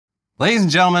Ladies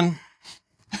and gentlemen,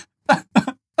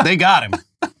 they got him.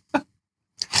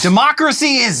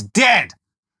 Democracy is dead.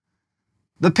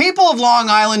 The people of Long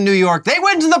Island, New York, they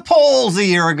went to the polls a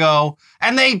year ago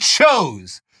and they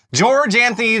chose George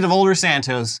Anthony DeVolder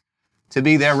Santos to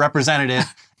be their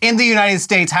representative in the United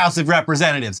States House of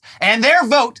Representatives. And their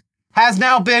vote has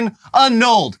now been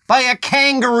annulled by a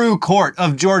kangaroo court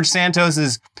of George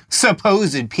Santos's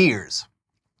supposed peers.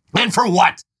 And for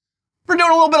what? For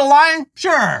doing a little bit of lying?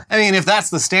 Sure. I mean, if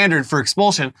that's the standard for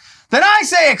expulsion, then I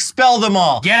say expel them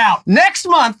all. Get out. Next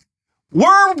month,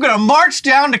 we're going to march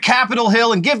down to Capitol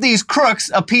Hill and give these crooks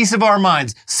a piece of our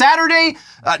minds. Saturday,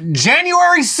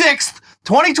 January 6th,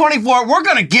 2024, we're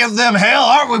going to give them hell,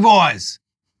 aren't we, boys?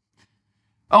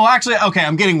 Oh, actually, okay,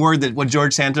 I'm getting word that what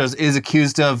George Santos is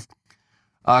accused of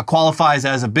qualifies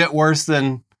as a bit worse than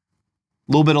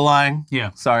a little bit of lying.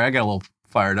 Yeah. Sorry, I got a little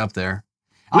fired up there.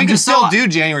 We can still do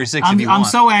January 6th if you want. I'm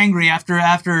so angry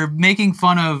after making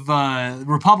fun of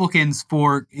Republicans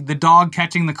for the dog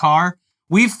catching the car.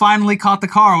 We've finally caught the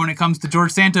car when it comes to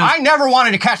George Santos. I never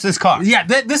wanted to catch this car. Yeah,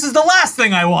 this is the last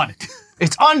thing I wanted.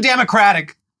 It's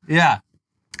undemocratic. Yeah.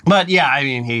 But yeah, I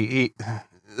mean, he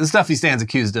the stuff he stands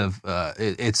accused of,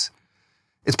 it's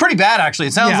pretty bad, actually.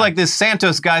 It sounds like this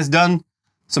Santos guy's done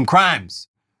some crimes.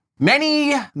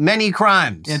 Many, many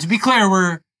crimes. Yeah, to be clear,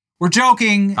 we're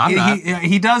joking. I'm not.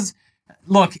 He does,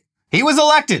 look. He was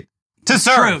elected to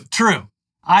serve. True.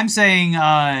 I'm saying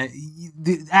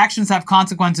the actions have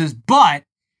consequences, but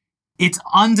it's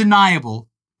undeniable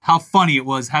how funny it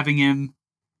was having him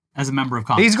as a member of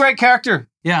Congress. He's a great character.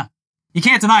 Yeah. You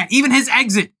can't deny it. Even his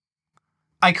exit.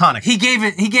 Iconic. He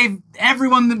gave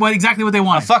everyone exactly what they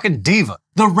wanted. A fucking diva.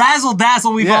 The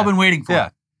razzle-dazzle we've all been waiting for. Yeah.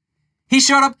 He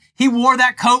showed up, he wore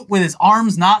that coat with his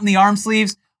arms not in the arm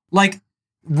sleeves, like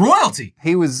royalty.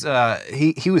 He was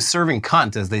he was serving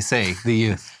cunt, as they say, the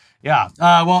youth. Yeah.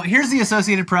 Well, here's the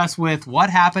Associated Press with what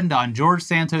happened on George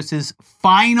Santos's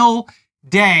final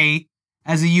day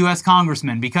as a U.S.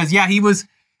 congressman. Because, yeah, he was...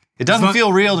 It doesn't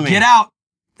feel real to me. Get out.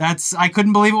 I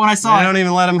couldn't believe it when I saw it. They don't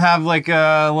even let him have, like,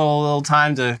 a little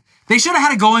time to... They should have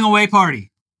had a going-away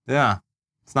party. Yeah.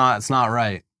 It's not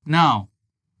right. No.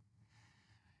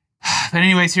 But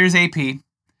anyways, here's AP.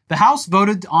 The House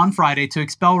voted on Friday to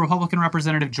expel Republican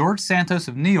Representative George Santos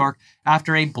of New York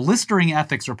after a blistering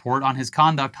ethics report on his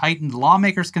conduct heightened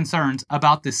lawmakers' concerns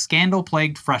about the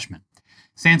scandal-plagued freshman.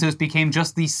 Santos became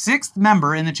just the 6th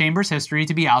member in the chamber's history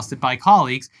to be ousted by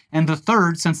colleagues and the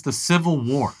 3rd since the Civil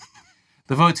War.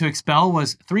 The vote to expel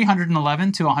was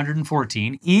 311 to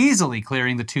 114, easily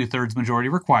clearing the 2/3 majority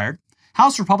required.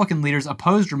 House Republican leaders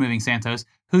opposed removing Santos,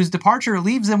 whose departure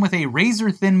leaves them with a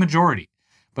razor-thin majority.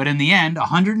 But in the end,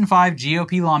 105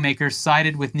 GOP lawmakers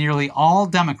sided with nearly all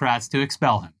Democrats to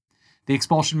expel him. The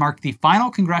expulsion marked the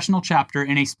final congressional chapter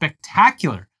in a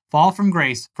spectacular fall from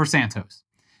grace for Santos.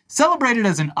 Celebrated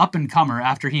as an up-and-comer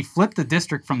after he flipped the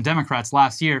district from Democrats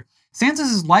last year,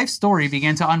 Santos' life story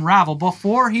began to unravel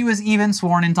before he was even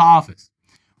sworn into office.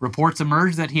 Reports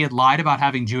emerged that he had lied about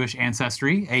having Jewish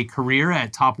ancestry, a career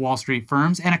at top Wall Street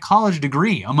firms, and a college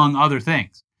degree, among other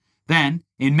things. Then,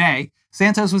 in May,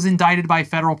 Santos was indicted by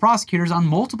federal prosecutors on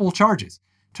multiple charges,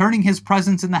 turning his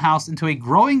presence in the House into a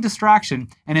growing distraction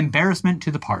and embarrassment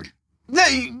to the party.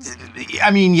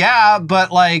 I mean, yeah,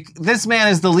 but like, this man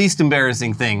is the least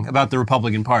embarrassing thing about the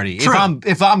Republican Party. True.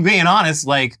 If I'm being honest,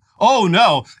 like, oh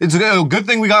no, it's a good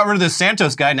thing we got rid of this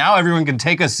Santos guy. Now everyone can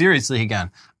take us seriously again.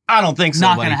 I don't think so.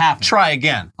 Not going to happen. Try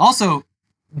again. Also,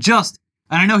 and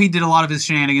I know he did a lot of his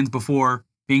shenanigans before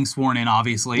being sworn in,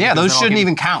 obviously. Yeah, those shouldn't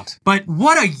even count. But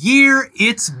what a year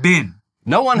it's been.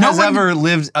 No one has ever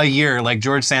lived a year like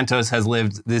George Santos has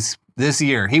lived this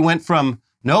year. He went from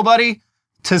nobody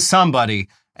to somebody,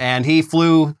 and he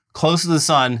flew close to the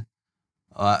sun,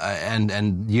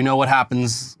 and you know what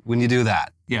happens when you do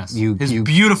that. Yes, his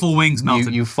beautiful wings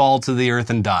melted. You fall to the earth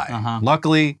and die. Uh-huh.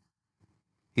 Luckily,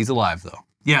 he's alive, though.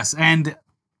 Yes, and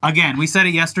again, we said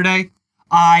it yesterday,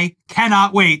 I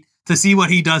cannot wait to see what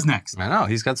he does next. I know,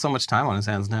 he's got so much time on his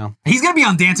hands now. He's going to be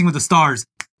on Dancing with the Stars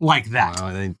like that.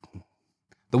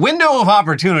 The window of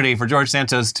opportunity for George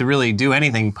Santos to really do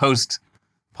anything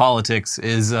post-politics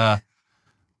is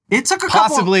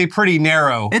possibly pretty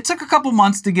narrow. It took a couple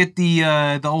months to get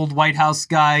the old White House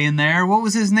guy in there. What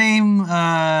was his name?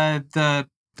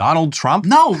 Donald Trump?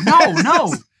 No.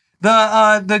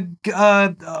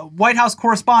 The White House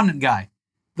correspondent guy.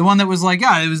 The one that was like,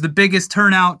 it was the biggest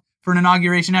turnout for an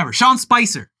inauguration ever. Sean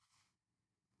Spicer.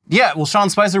 Yeah, well,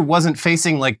 Sean Spicer wasn't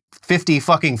facing like 50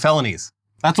 fucking felonies.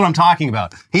 That's what I'm talking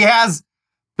about. He has,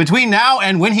 between now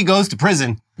and when he goes to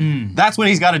prison, that's when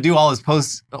he's got to do all his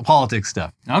post-politics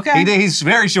stuff. Okay. He's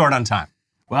very short on time.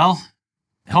 Well,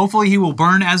 Hopefully he will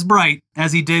burn as bright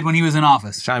as he did when he was in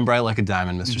office. Shine bright like a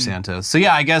diamond, Mr. Santos. So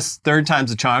yeah, I guess third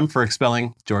time's a charm for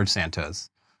expelling George Santos.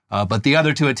 But the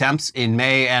other two attempts in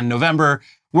May and November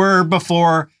were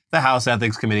before the House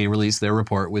Ethics Committee released their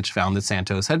report, which found that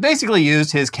Santos had basically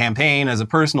used his campaign as a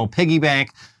personal piggy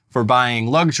bank for buying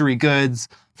luxury goods,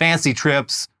 fancy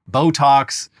trips,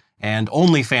 Botox, and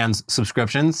OnlyFans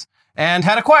subscriptions, and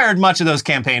had acquired much of those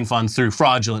campaign funds through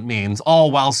fraudulent means,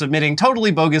 all while submitting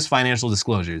totally bogus financial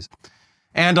disclosures.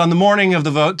 And on the morning of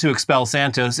the vote to expel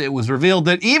Santos, it was revealed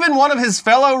that even one of his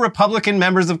fellow Republican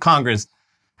members of Congress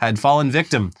had fallen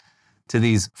victim to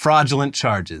these fraudulent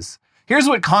charges. Here's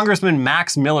what Congressman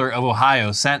Max Miller of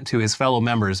Ohio sent to his fellow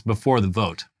members before the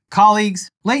vote.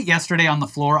 Colleagues, late yesterday on the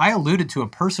floor, I alluded to a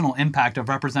personal impact of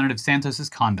Representative Santos's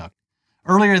conduct.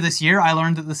 Earlier this year, I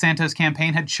learned that the Santos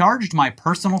campaign had charged my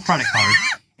personal credit card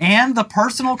and the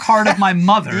personal card of my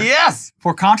mother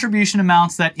for contribution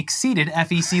amounts that exceeded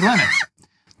FEC limits.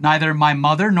 Neither my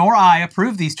mother nor I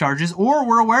approved these charges or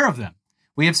were aware of them.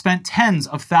 We have spent tens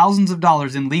of thousands of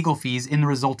dollars in legal fees in the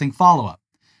resulting follow-up.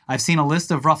 I've seen a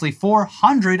list of roughly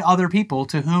 400 other people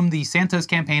to whom the Santos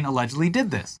campaign allegedly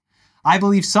did this. I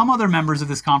believe some other members of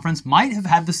this conference might have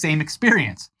had the same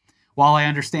experience. While I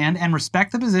understand and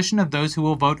respect the position of those who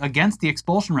will vote against the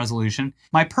expulsion resolution,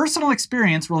 my personal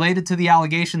experience related to the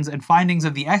allegations and findings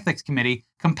of the Ethics Committee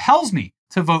compels me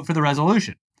to vote for the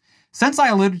resolution. Since I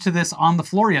alluded to this on the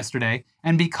floor yesterday,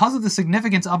 and because of the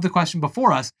significance of the question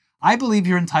before us, I believe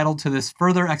you're entitled to this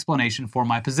further explanation for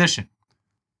my position.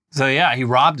 So yeah, he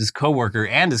robbed his coworker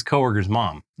and his coworker's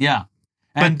mom. Yeah.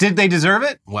 But did they deserve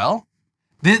it? Well,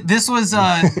 this was,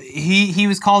 he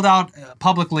was called out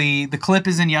publicly. The clip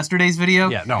is in yesterday's video.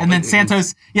 Yeah, no. And then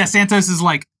Santos is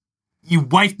like, you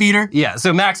wife beater? Yeah,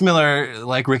 so Max Miller,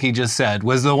 like Ricky just said,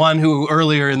 was the one who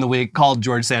earlier in the week called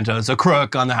George Santos a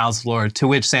crook on the House floor, to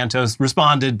which Santos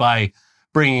responded by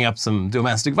bringing up some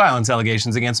domestic violence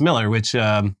allegations against Miller, which,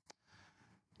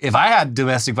 if I had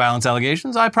domestic violence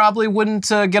allegations, I probably wouldn't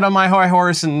get on my high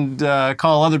horse and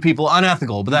call other people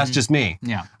unethical, but that's just me.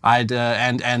 Yeah. I'd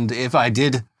and if I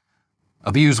did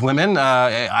abuse women,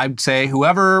 I'd say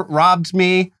whoever robbed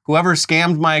me, whoever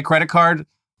scammed my credit card,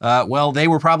 well, they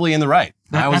were probably in the right.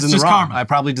 I was in the wrong. Karma. I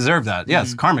probably deserved that.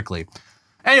 Yes, karmically.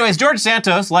 Anyways, George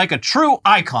Santos, like a true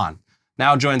icon,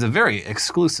 now joins a very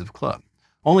exclusive club.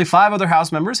 Only 5 other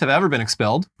House members have ever been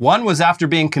expelled. One was after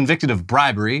being convicted of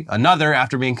bribery, another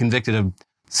after being convicted of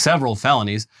several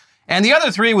felonies, and the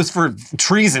other 3 was for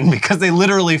treason because they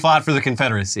literally fought for the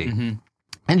Confederacy. Mm-hmm.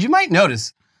 And you might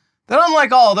notice that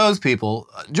unlike all those people,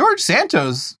 George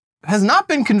Santos has not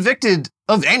been convicted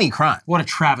of any crime. What a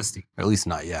travesty. Or at least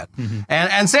not yet. Mm-hmm.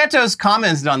 And Santos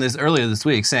commented on this earlier this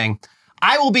week saying,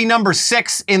 I will be number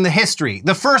 6 in the history,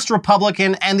 the first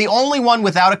Republican and the only one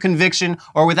without a conviction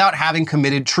or without having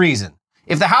committed treason.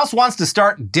 If the House wants to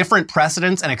start different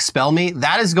precedents and expel me,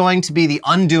 that is going to be the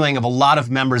undoing of a lot of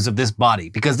members of this body,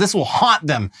 because this will haunt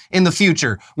them in the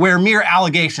future, where mere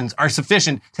allegations are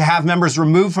sufficient to have members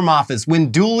removed from office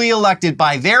when duly elected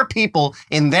by their people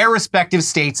in their respective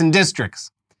states and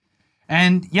districts.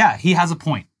 And yeah, he has a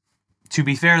point. To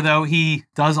be fair, though, he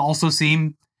does also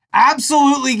seem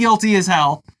absolutely guilty as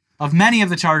hell of many of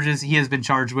the charges he has been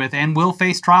charged with and will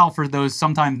face trial for those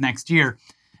sometime next year.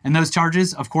 And those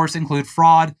charges, of course, include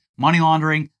fraud, money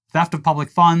laundering, theft of public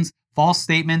funds, false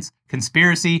statements,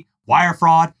 conspiracy, wire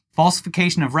fraud,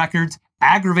 falsification of records,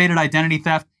 aggravated identity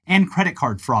theft, and credit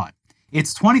card fraud.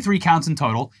 It's 23 counts in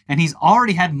total, and he's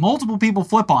already had multiple people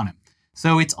flip on him.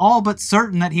 So it's all but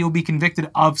certain that he will be convicted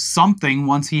of something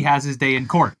once he has his day in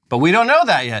court. But we don't know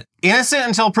that yet. Innocent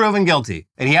until proven guilty.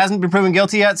 And he hasn't been proven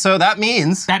guilty yet, so that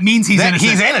means he's innocent.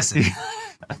 He's innocent.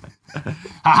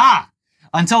 Haha!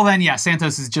 Until then, yeah,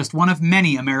 Santos is just one of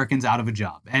many Americans out of a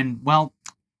job. And, well,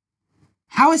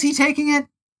 how is he taking it?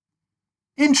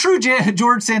 In true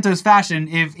George Santos fashion,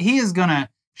 if he is going to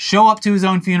show up to his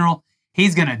own funeral,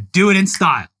 he's going to do it in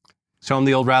style. Show him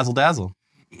the old razzle-dazzle.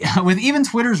 With even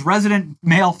Twitter's resident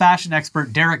male fashion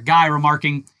expert, Derek Guy,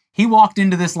 remarking, he walked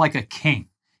into this like a king.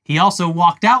 He also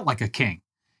walked out like a king.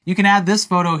 You can add this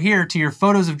photo here to your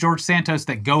photos of George Santos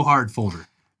that go hard folder.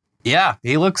 Yeah,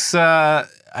 he looks,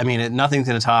 nothing's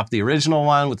going to top the original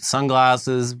one with the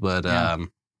sunglasses, but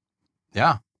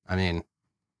yeah, I mean,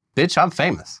 bitch, I'm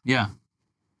famous. Yeah.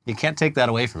 You can't take that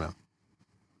away from him.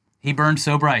 He burned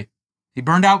so bright. He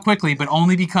burned out quickly, but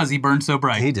only because he burned so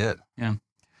bright. He did. Yeah.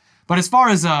 But as far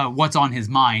as what's on his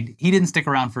mind, he didn't stick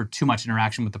around for too much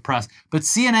interaction with the press, but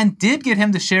CNN did get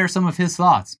him to share some of his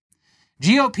thoughts.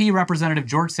 GOP Representative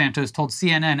George Santos told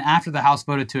CNN after the House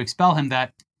voted to expel him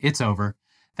that it's over.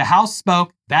 The House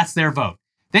spoke, that's their vote.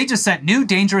 They just set new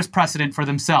dangerous precedent for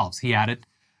themselves, he added.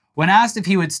 When asked if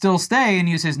he would still stay and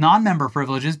use his non-member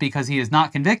privileges because he is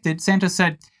not convicted, Santos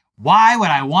said, "Why would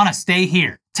I want to stay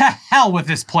here? To hell with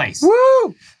this place."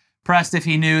 Woo! Pressed if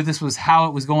he knew this was how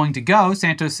it was going to go,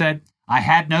 Santos said, "I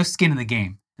had no skin in the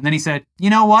game." And then he said, "You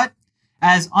know what?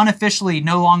 As unofficially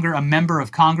no longer a member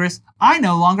of Congress, I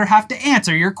no longer have to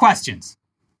answer your questions."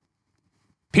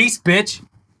 Peace, bitch.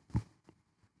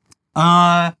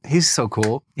 He's so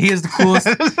cool. He is the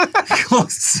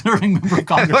coolest serving member of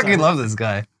Congress. I fucking love this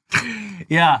guy.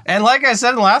 Yeah. And like I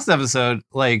said in the last episode,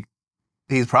 like,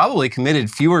 he's probably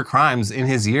committed fewer crimes in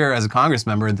his year as a Congress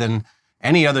member than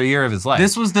any other year of his life.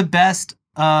 This was the best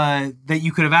that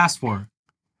you could have asked for.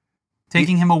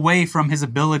 Taking him away from his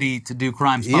ability to do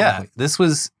crimes publicly. Yeah, this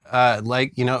was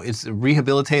it's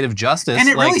rehabilitative justice. And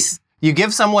it like, really... You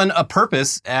give someone a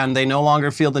purpose and they no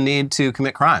longer feel the need to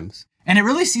commit crimes. And it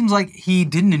really seems like he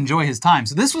didn't enjoy his time.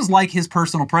 So this was like his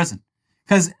personal prison.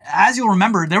 Because as you'll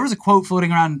remember, there was a quote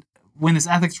floating around when this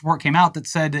ethics report came out that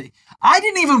said, "I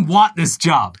didn't even want this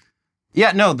job."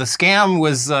 Yeah, no, the scam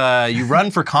was you run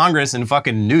for Congress in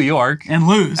fucking New York. And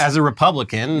lose. As a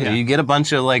Republican. Yeah. You get a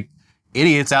bunch of like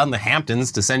idiots out in the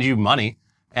Hamptons to send you money.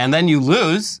 And then you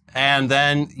lose. And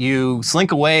then you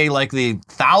slink away like the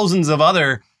thousands of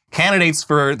other candidates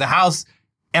for the House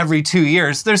every 2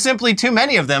 years. There's simply too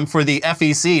many of them for the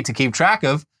FEC to keep track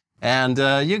of. And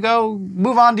you go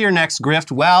move on to your next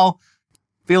grift. Well,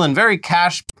 feeling very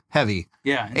cash heavy.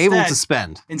 Yeah. Able to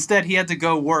spend. Instead, he had to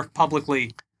go work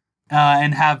publicly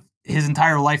and have his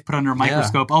entire life put under a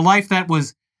microscope. Yeah. A life that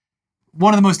was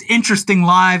one of the most interesting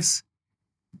lives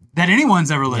that anyone's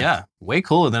ever lived. Yeah. Way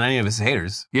cooler than any of his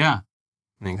haters. Yeah.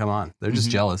 I mean, come on. They're just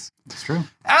jealous. It's true.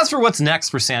 As for what's next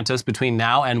for Santos between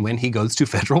now and when he goes to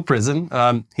federal prison,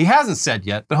 he hasn't said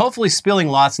yet, but hopefully spilling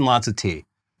lots and lots of tea.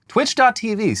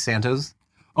 Twitch.tv, Santos.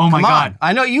 Oh my God. On.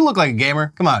 I know you look like a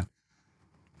gamer. Come on.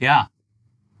 Yeah.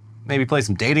 Maybe play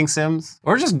some dating sims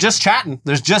or just chatting.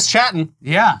 There's just chatting.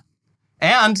 Yeah.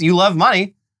 And you love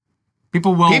money.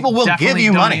 People will give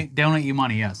you money. Donate you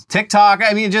money, yes. TikTok,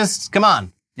 I mean, just come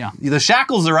on. Yeah. The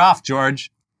shackles are off,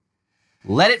 George.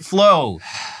 Let it flow.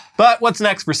 But what's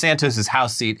next for Santos's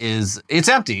House seat is it's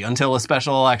empty until a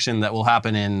special election that will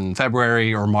happen in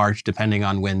February or March, depending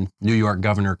on when New York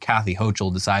Governor Kathy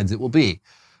Hochul decides it will be.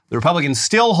 The Republicans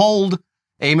still hold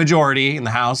a majority in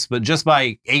the House, but just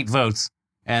by 8 votes.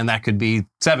 And that could be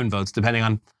 7 votes, depending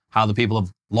on how the people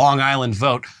of Long Island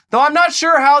vote. Though I'm not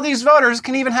sure how these voters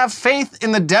can even have faith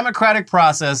in the democratic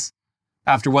process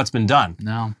after what's been done.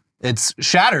 No. It's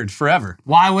shattered forever.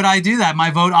 Why would I do that? My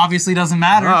vote obviously doesn't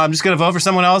matter. No, I'm just going to vote for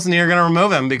someone else and you're going to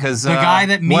remove him because the guy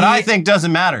that me what I think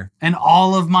doesn't matter. And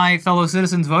all of my fellow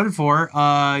citizens voted for,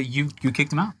 you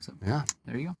kicked him out. So yeah,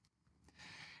 there you go.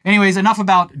 Anyways, enough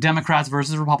about Democrats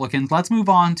versus Republicans. Let's move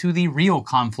on to the real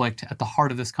conflict at the heart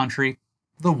of this country,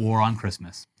 the war on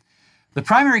Christmas. The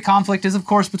primary conflict is, of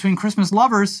course, between Christmas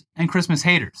lovers and Christmas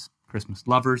haters. Christmas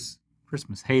lovers,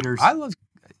 Christmas haters.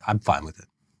 I'm fine with it.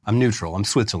 I'm neutral. I'm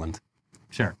Switzerland.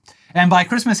 Sure. And by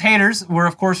Christmas haters, we're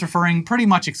of course referring pretty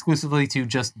much exclusively to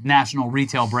just national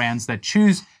retail brands that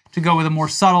choose to go with a more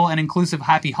subtle and inclusive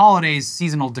Happy Holidays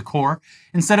seasonal decor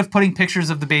instead of putting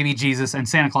pictures of the baby Jesus and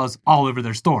Santa Claus all over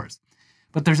their stores.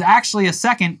 But there's actually a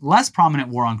second, less prominent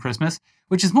war on Christmas,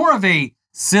 which is more of a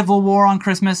civil war on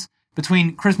Christmas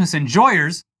between Christmas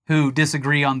enjoyers who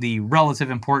disagree on the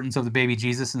relative importance of the baby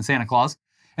Jesus and Santa Claus.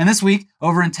 And this week,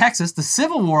 over in Texas, the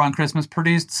Civil War on Christmas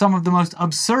produced some of the most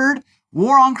absurd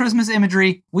war on Christmas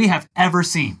imagery we have ever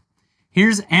seen.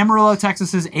 Here's Amarillo,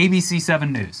 Texas's ABC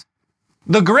 7 News.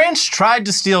 The Grinch tried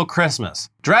to steal Christmas.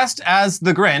 Dressed as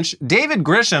the Grinch, David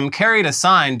Grisham carried a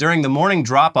sign during the morning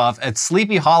drop-off at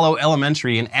Sleepy Hollow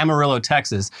Elementary in Amarillo,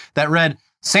 Texas, that read,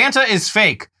 "Santa is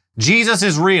fake. Jesus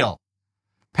is real."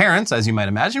 Parents, as you might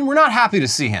imagine, were not happy to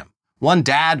see him. One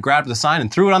dad grabbed the sign and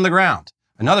threw it on the ground.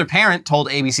 Another parent told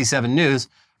ABC 7 News,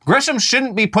 Grisham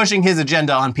shouldn't be pushing his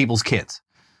agenda on people's kids.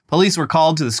 Police were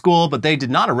called to the school, but they did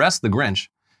not arrest the Grinch.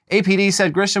 APD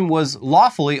said Grisham was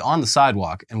lawfully on the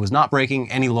sidewalk and was not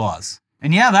breaking any laws.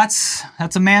 And yeah, that's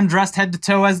a man dressed head to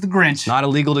toe as the Grinch. Not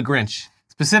illegal to Grinch.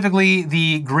 Specifically,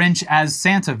 the Grinch as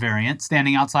Santa variant,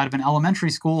 standing outside of an elementary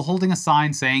school holding a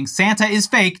sign saying, "Santa is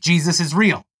fake, Jesus is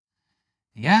real."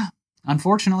 Yeah,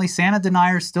 unfortunately, Santa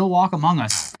deniers still walk among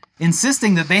us,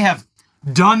 insisting that they have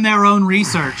done their own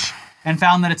research and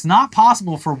found that it's not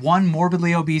possible for one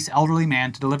morbidly obese elderly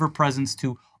man to deliver presents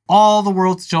to all the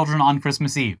world's children on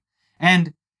Christmas Eve.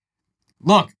 And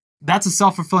look, that's a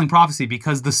self-fulfilling prophecy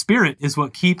because the spirit is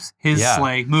what keeps his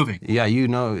sleigh moving. Yeah, you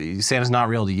know Santa's not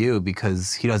real to you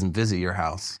because he doesn't visit your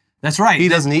house. That's right. He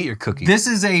doesn't eat your cookies. This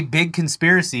is a big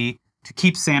conspiracy to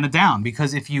keep Santa down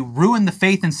because if you ruin the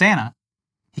faith in Santa,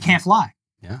 He can't fly.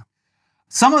 Yeah.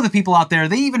 Some of the people out there,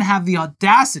 they even have the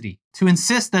audacity to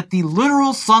insist that the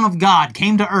literal Son of God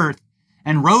came to Earth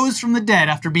and rose from the dead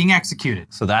after being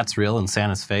executed. So that's real and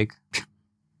Santa's fake?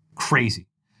 Crazy.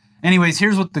 Anyways,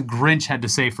 here's what the Grinch had to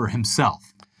say for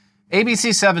himself.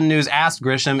 ABC 7 News asked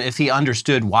Grisham if he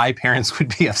understood why parents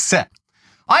would be upset.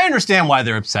 I understand why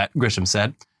they're upset, Grisham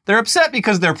said. They're upset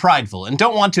because they're prideful and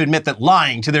don't want to admit that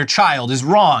lying to their child is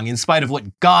wrong in spite of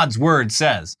what God's word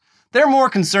says. They're more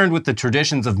concerned with the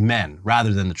traditions of men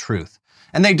rather than the truth.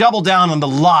 And they double down on the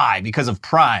lie because of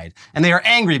pride. And they are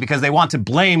angry because they want to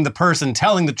blame the person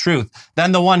telling the truth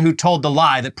than the one who told the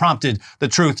lie that prompted the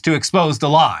truth to expose the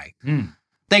lie.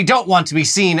 They don't want to be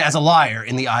seen as a liar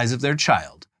in the eyes of their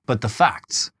child, but the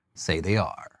facts say they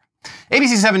are.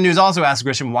 ABC 7 News also asked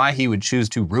Grisham why he would choose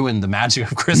to ruin the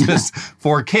magic of Christmas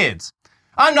for kids.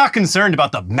 I'm not concerned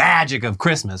about the magic of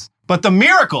Christmas, but the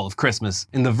miracle of Christmas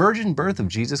in the virgin birth of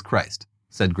Jesus Christ,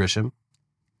 said Grisham.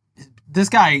 This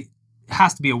guy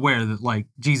has to be aware that, like,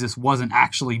 Jesus wasn't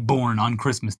actually born on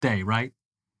Christmas Day, right?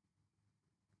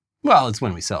 Well, it's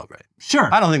when we celebrate.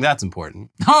 Sure. I don't think that's important.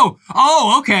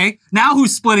 Oh, okay. Now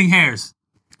who's splitting hairs?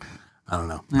 I don't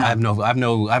know. Yeah. I have no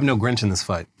Grinch in this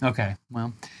fight. Okay,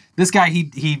 well, this guy,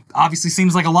 he obviously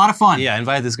seems like a lot of fun. Yeah,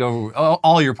 invite this go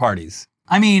all your parties.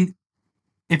 I mean,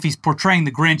 if he's portraying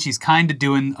the Grinch, he's kind of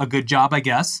doing a good job, I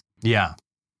guess. Yeah.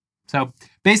 So,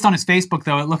 based on his Facebook,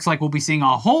 though, it looks like we'll be seeing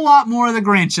a whole lot more of the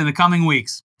Grinch in the coming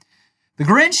weeks. The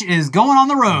Grinch is going on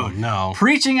the road. Oh, no.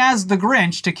 Preaching as the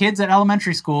Grinch to kids at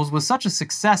elementary schools was such a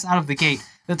success out of the gate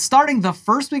that starting the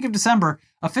first week of December,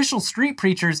 official street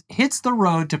preachers hits the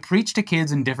road to preach to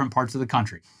kids in different parts of the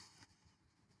country.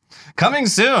 Coming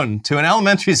soon to an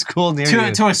elementary school near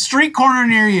you. To a street corner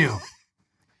near you.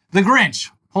 The Grinch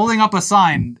holding up a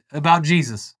sign about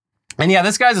Jesus. And yeah,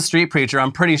 this guy's a street preacher.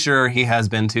 I'm pretty sure he has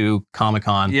been to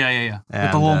Comic-Con. Yeah. And,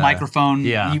 with the little microphone.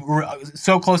 yeah.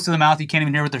 So close to the mouth, you can't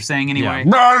even hear what they're saying anyway.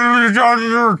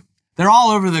 Yeah. They're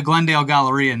all over the Glendale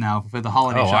Galleria now for the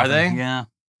holiday shopping. Are they? Yeah.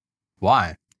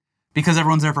 Why? Because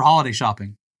everyone's there for holiday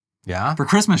shopping. Yeah? For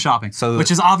Christmas shopping. So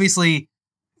which is obviously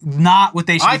not what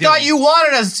they should be doing. I thought you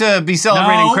wanted us to be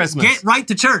celebrating No, Christmas. Get right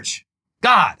to church.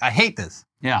 God, I hate this.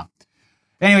 Yeah.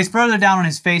 Anyways, further down on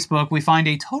his Facebook, we find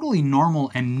a totally normal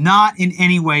and not in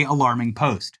any way alarming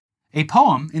post. A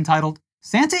poem entitled,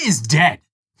 Santa is Dead,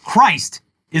 Christ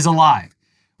is Alive,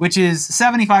 which is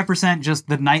 75% just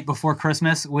the night before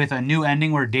Christmas with a new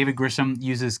ending where David Grisham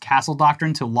uses castle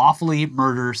doctrine to lawfully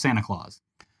murder Santa Claus.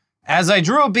 As I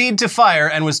drew a bead to fire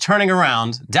and was turning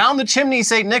around, down the chimney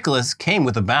St. Nicholas came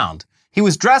with a bound. He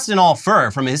was dressed in all fur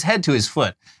from his head to his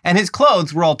foot, and his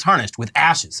clothes were all tarnished with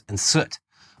ashes and soot.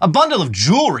 A bundle of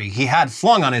jewelry he had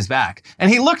flung on his back,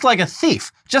 and he looked like a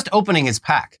thief just opening his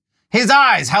pack. His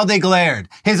eyes, how they glared,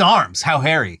 his arms, how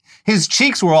hairy. His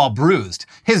cheeks were all bruised,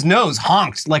 his nose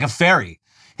honked like a fairy.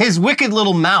 His wicked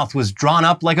little mouth was drawn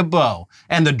up like a bow,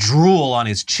 and the drool on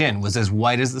his chin was as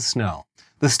white as the snow.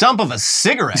 The stump of a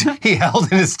cigarette he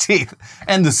held in his teeth,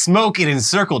 and the smoke it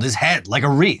encircled his head like a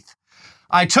wreath.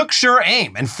 I took sure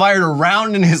aim and fired a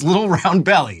round in his little round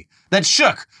belly that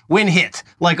shook when hit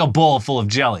like a bowl full of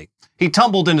jelly. He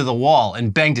tumbled into the wall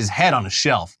and banged his head on a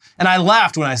shelf, and I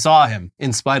laughed when I saw him,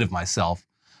 in spite of myself.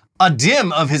 A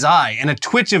dim of his eye and a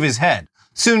twitch of his head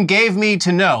soon gave me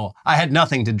to know I had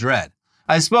nothing to dread.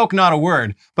 I spoke not a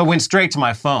word, but went straight to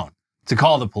my phone to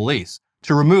call the police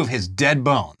to remove his dead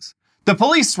bones. The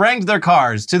police ranged their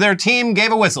cars, to their team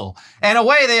gave a whistle, and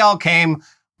away they all came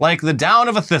like the down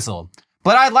of a thistle.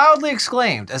 But I loudly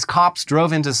exclaimed as cops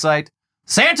drove into sight,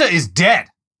 Santa is dead,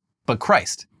 but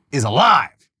Christ is alive.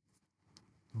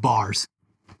 Bars.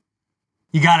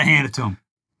 You gotta hand it to him.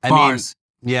 Bars.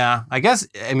 Yeah, I guess,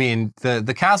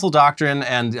 the castle doctrine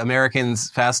and Americans'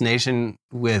 fascination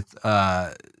with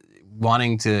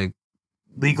wanting to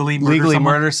legally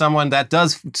murder someone, that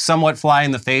does somewhat fly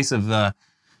in the face of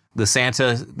the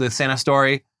Santa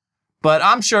story. But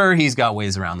I'm sure he's got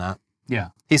ways around that. Yeah.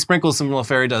 He sprinkles some little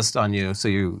fairy dust on you so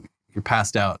you're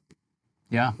passed out.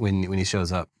 Yeah. When he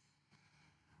shows up.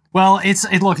 Well, it's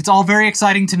all very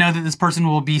exciting to know that this person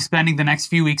will be spending the next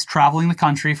few weeks traveling the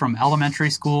country from elementary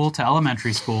school to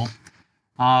elementary school.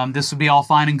 This would be all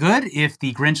fine and good if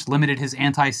the Grinch limited his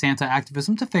anti-Santa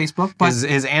activism to Facebook. But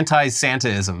his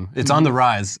anti-Santaism, it's on the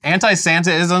rise.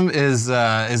 Anti-Santaism is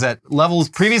at levels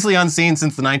previously unseen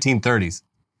since the 1930s.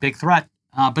 Big threat.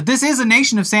 But this is a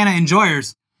nation of Santa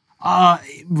enjoyers,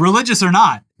 religious or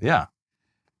not. Yeah.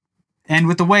 And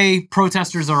with the way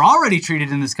protesters are already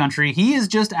treated in this country, he is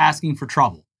just asking for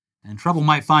trouble. And trouble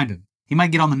might find him. He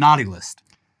might get on the naughty list.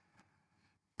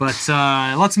 But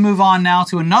let's move on now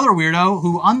to another weirdo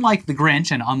who, unlike the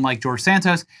Grinch and unlike George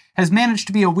Santos, has managed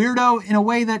to be a weirdo in a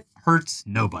way that hurts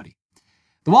nobody.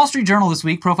 The Wall Street Journal this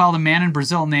week profiled a man in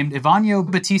Brazil named Ivanio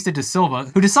Batista da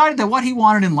Silva who decided that what he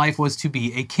wanted in life was to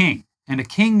be a king, and a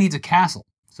king needs a castle,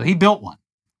 so he built one.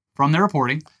 From their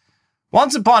reporting,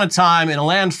 once upon a time, in a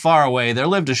land far away, there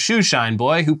lived a shoeshine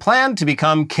boy who planned to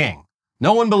become king.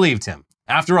 No one believed him.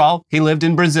 After all, he lived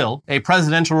in Brazil, a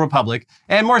presidential republic,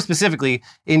 and more specifically,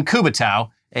 in Cubatão,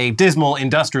 a dismal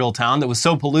industrial town that was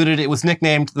so polluted it was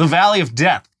nicknamed the Valley of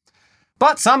Death.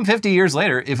 But some 50 years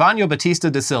later, Ivanio Batista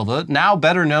da Silva, now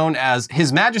better known as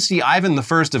His Majesty Ivan I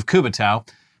of Cubatão,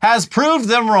 has proved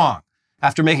them wrong.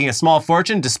 After making a small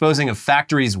fortune disposing of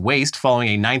factories' waste following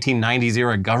a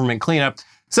 1990s-era government cleanup,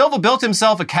 Silva built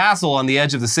himself a castle on the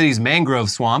edge of the city's mangrove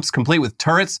swamps, complete with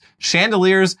turrets,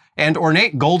 chandeliers, and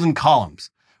ornate golden columns.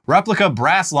 Replica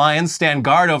brass lions stand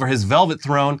guard over his velvet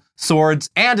throne, swords,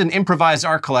 and an improvised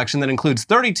art collection that includes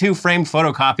 32 framed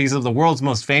photocopies of the world's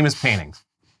most famous paintings.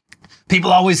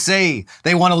 People always say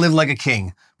they want to live like a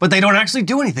king, but they don't actually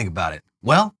do anything about it.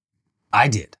 Well, I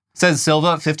did, says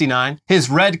Silva, 59, his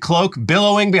red cloak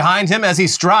billowing behind him as he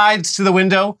strides to the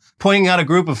window, pointing out a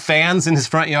group of fans in his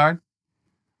front yard.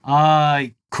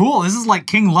 Cool. This is like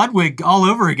King Ludwig all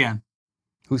over again.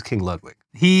 Who's King Ludwig?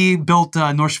 He built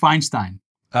Neuschwanstein.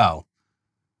 Oh.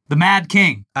 The Mad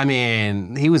King. I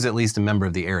mean, he was at least a member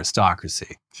of the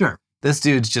aristocracy. Sure. This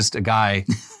dude's just a guy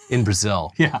in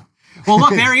Brazil. Yeah. Well, look,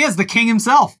 there he is, the king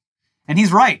himself. And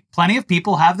he's right. Plenty of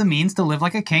people have the means to live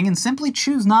like a king and simply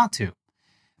choose not to.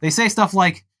 They say stuff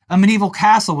like, a medieval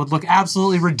castle would look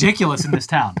absolutely ridiculous in this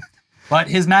town. But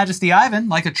His Majesty Ivan,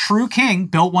 like a true king,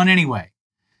 built one anyway.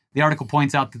 The article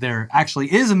points out that there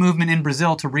actually is a movement in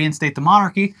Brazil to reinstate the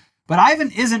monarchy, but Ivan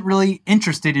isn't really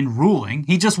interested in ruling.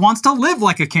 He just wants to live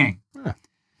like a king. Huh.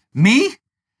 Me?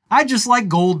 I just like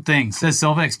gold things, says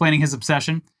Silva, explaining his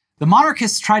obsession. The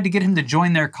monarchists tried to get him to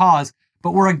join their cause,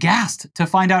 but were aghast to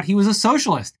find out he was a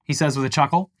socialist, he says with a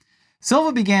chuckle.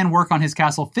 Silva began work on his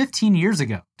castle 15 years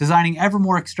ago, designing ever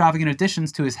more extravagant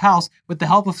additions to his house with the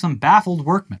help of some baffled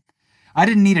workmen. I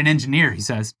didn't need an engineer, he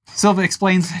says. Silva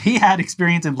explains he had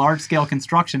experience in large-scale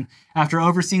construction after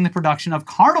overseeing the production of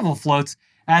carnival floats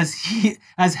as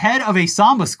head of a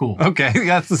samba school. Okay,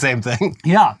 that's the same thing.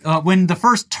 Yeah, when the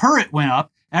first turret went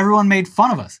up, everyone made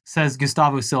fun of us, says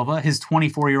Gustavo Silva, his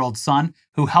 24-year-old son,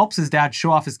 who helps his dad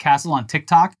show off his castle on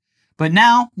TikTok. But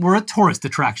now we're a tourist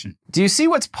attraction. Do you see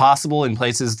what's possible in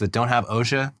places that don't have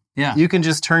OSHA? Yeah. You can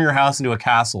just turn your house into a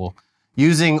castle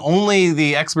using only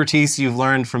the expertise you've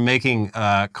learned from making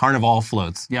carnival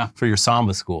floats for your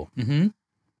samba school. Mm-hmm.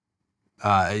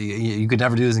 You could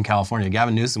never do this in California.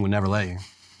 Gavin Newsom would never let you.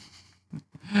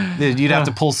 You'd have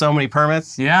to pull so many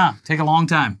permits. Yeah, take a long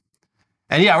time.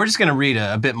 And yeah, we're just going to read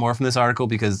a bit more from this article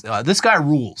because this guy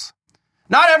rules.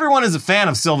 Not everyone is a fan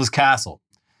of Silva's castle.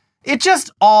 It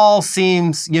just all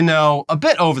seems, a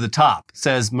bit over the top,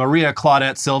 says Maria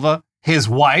Claudette Silva, his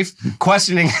wife,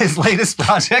 questioning his latest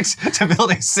projects to build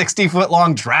a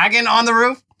 60-foot-long dragon on the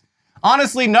roof.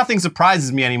 Honestly, nothing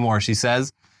surprises me anymore, she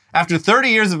says. After 30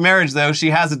 years of marriage, though,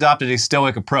 she has adopted a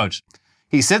stoic approach.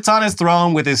 He sits on his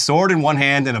throne with his sword in one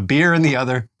hand and a beer in the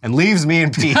other and leaves me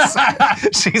in peace,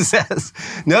 she says,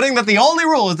 noting that the only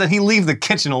rule is that he leave the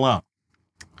kitchen alone.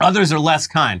 Others are less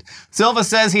kind. Silva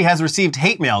says he has received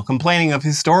hate mail complaining of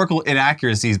historical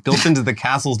inaccuracies built into the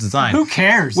castle's design. Who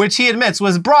cares? Which he admits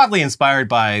was broadly inspired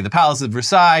by the Palace of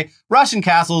Versailles, Russian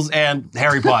castles, and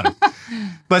Harry Potter.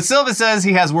 But Silva says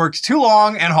he has worked too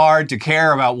long and hard to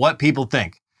care about what people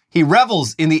think. He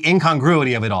revels in the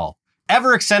incongruity of it all.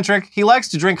 Ever eccentric, he likes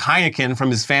to drink Heineken from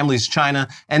his family's china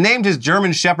and named his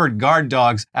German Shepherd guard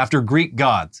dogs after Greek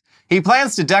gods. He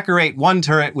plans to decorate one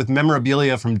turret with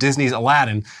memorabilia from Disney's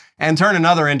Aladdin and turn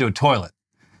another into a toilet.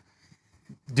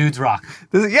 Dudes rock.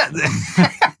 Yeah.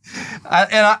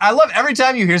 I love every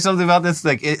time you hear something about this,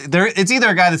 like it's either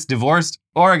a guy that's divorced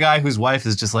or a guy whose wife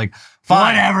is just like,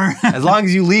 fine, whatever. As long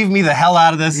as you leave me the hell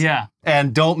out of this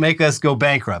and don't make us go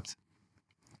bankrupt.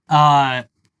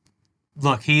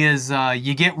 Look, he is,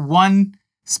 you get one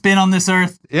spin on this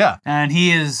earth. Yeah. And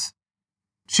he is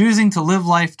choosing to live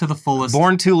life to the fullest.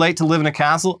 Born too late to live in a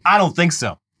castle? I don't think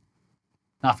so.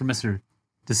 Not for Mr.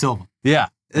 De Silva. Yeah.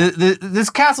 This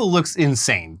castle looks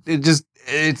insane.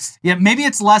 Yeah, maybe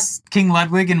it's less King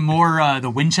Ludwig and more the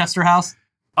Winchester house.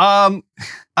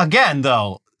 Again,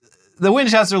 though, the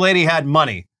Winchester lady had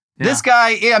money. Yeah. This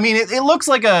guy, I mean, it looks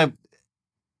like a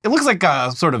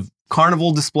sort of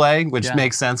carnival display, which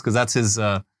makes sense because that's his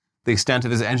the extent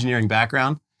of his engineering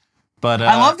background. But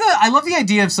I love the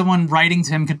idea of someone writing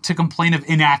to him to complain of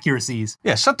inaccuracies.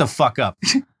 Yeah, shut the fuck up.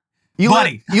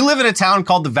 Buddy. You live in a town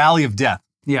called the Valley of Death.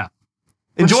 Yeah.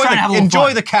 We're just Enjoy trying to have a little enjoy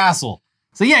fun. the castle.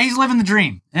 So yeah, he's living the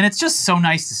dream. And it's just so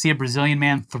nice to see a Brazilian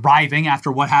man thriving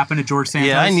after what happened to George Santos.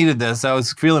 Yeah, I needed this. I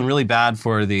was feeling really bad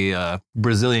for the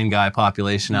Brazilian guy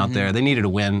population out there. They needed a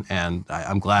win, and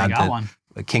I'm glad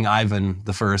that King Ivan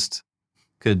I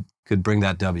could bring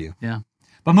that W. Yeah.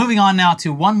 But moving on now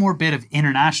to one more bit of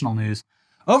international news.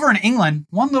 Over in England,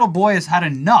 one little boy has had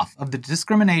enough of the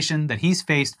discrimination that he's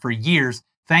faced for years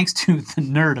thanks to the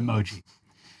nerd emoji.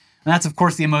 And that's, of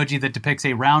course, the emoji that depicts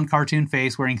a round cartoon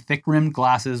face wearing thick-rimmed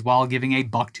glasses while giving a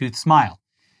buck-toothed smile.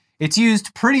 It's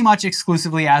used pretty much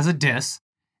exclusively as a diss,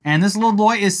 and this little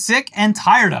boy is sick and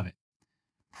tired of it.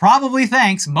 Probably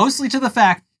thanks mostly to the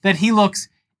fact that he looks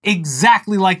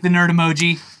exactly like the nerd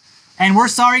emoji. And we're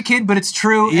sorry, kid, but it's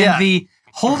true. Yeah. And the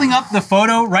holding up the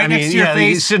photo next to your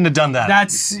face. You shouldn't have done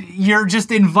that. You're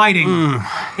just inviting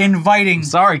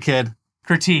Sorry, kid.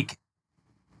 critique.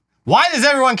 Why does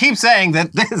everyone keep saying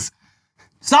that this?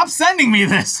 Stop sending me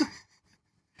this.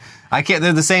 I can't.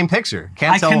 They're the same picture.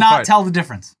 Can't tell I them cannot apart. tell the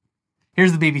difference.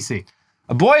 Here's the BBC.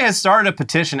 A boy has started a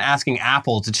petition asking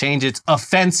Apple to change its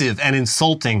offensive and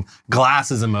insulting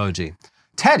glasses emoji.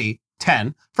 Teddy,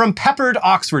 10, from Peppered,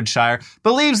 Oxfordshire,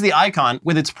 believes the icon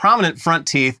with its prominent front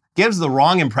teeth gives the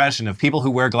wrong impression of people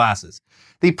who wear glasses.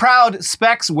 The proud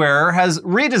specs wearer has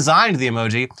redesigned the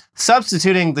emoji,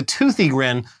 substituting the toothy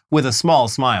grin with a small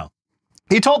smile.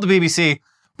 He told the BBC,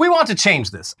 "We want to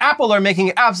change this. Apple are making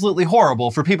it absolutely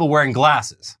horrible for people wearing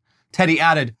glasses." Teddy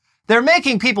added, "They're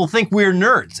making people think we're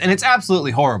nerds, and it's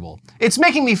absolutely horrible. It's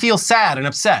making me feel sad and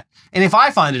upset. And if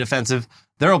I find it offensive,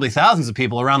 there will be thousands of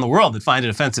people around the world that find it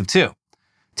offensive too."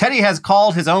 Teddy has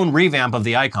called his own revamp of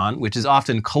the icon, which is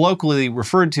often colloquially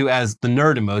referred to as the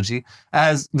nerd emoji,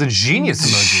 as the genius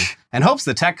emoji, and hopes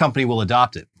the tech company will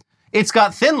adopt it. It's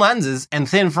got thin lenses and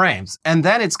thin frames, and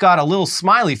then it's got a little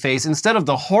smiley face instead of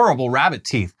the horrible rabbit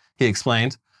teeth, he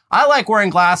explained. "I like wearing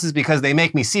glasses because they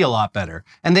make me see a lot better,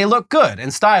 and they look good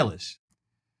and stylish."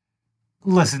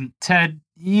 Listen, Ted,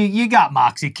 you got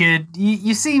moxie, kid.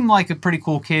 You seem like a pretty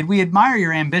cool kid. We admire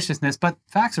your ambitiousness, but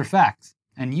facts are facts.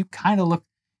 And you kind of look...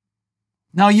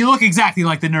 No, you look exactly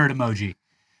like the nerd emoji.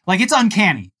 Like, it's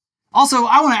uncanny. Also,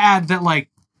 I want to add that, like,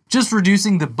 just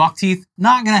reducing the buck teeth,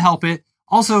 not going to help it.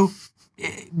 Also,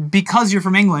 because you're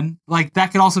from England, like,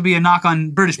 that could also be a knock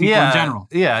on British people in general.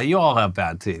 Yeah, you all have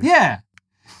bad teeth. Yeah.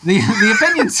 The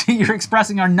opinions you're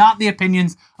expressing are not the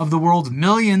opinions of the world's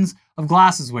millions of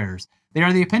glasses wearers. They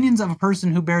are the opinions of a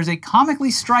person who bears a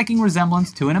comically striking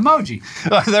resemblance to an emoji.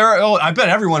 I bet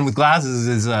everyone with glasses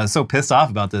is so pissed off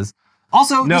about this.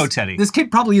 Also, Teddy. This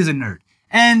kid probably is a nerd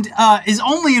and is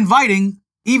only inviting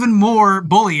even more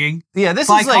bullying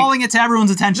by calling it to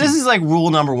everyone's attention. This is like rule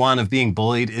number one of being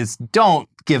bullied is don't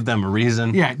give them a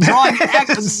reason. Yeah, drawing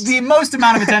the most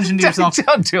amount of attention to yourself.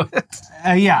 Don't do it.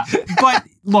 Yeah, but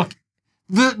look,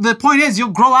 the point is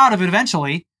you'll grow out of it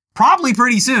eventually, probably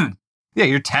pretty soon. Yeah,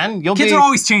 you're 10. Kids are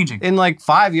always changing. In like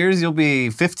 5 years, you'll be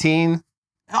 15.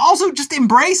 Also, just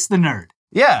embrace the nerd.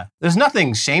 Yeah, there's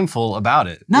nothing shameful about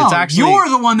it. No, it's actually, you're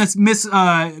the one that's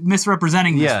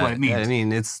misrepresenting this, what it means. I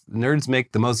mean, nerds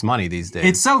make the most money these days.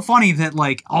 It's so funny that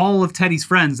like all of Teddy's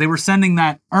friends, they were sending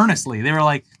that earnestly. They were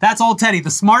like, "That's all Teddy, the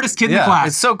smartest kid in the class."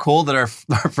 It's so cool that our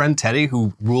friend Teddy,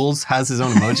 who rules, has his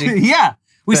own emoji. Yeah.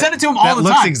 We send it to him all the time. That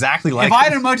looks exactly like If I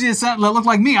had an emoji that looked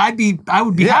like me, I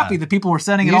would be happy that people were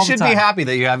sending it all the time. You should be happy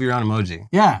that you have your own emoji.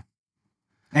 Yeah.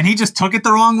 And he just took it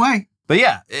the wrong way. But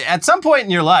yeah, at some point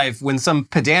in your life, when some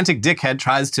pedantic dickhead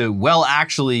tries to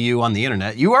actually you on the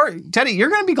internet, Teddy, you're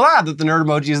going to be glad that the nerd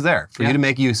emoji is there for you to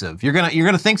make use of. You're going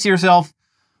to think to yourself,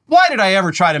 why did I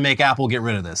ever try to make Apple get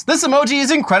rid of this? This emoji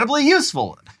is incredibly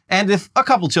useful. And if a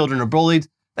couple children are bullied,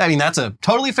 I mean, that's a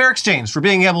totally fair exchange for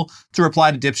being able to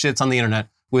reply to dipshits on the internet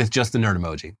with just the nerd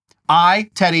emoji. I,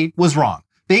 Teddy, was wrong.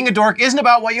 Being a dork isn't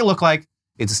about what you look like.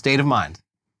 It's a state of mind.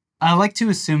 I like to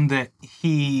assume that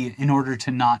he, in order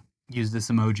to not use this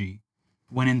emoji,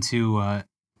 went into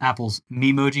Apple's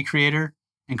Memoji creator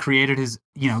and created his,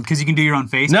 because you can do your own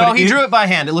face. No, he drew it by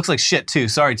hand. It looks like shit too.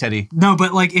 Sorry, Teddy. No,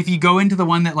 but like if you go into the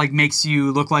one that like makes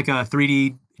you look like a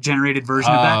 3D generated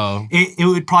version of that, it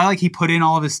would probably like he put in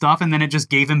all of his stuff and then it just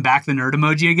gave him back the nerd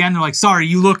emoji again. They're like, sorry,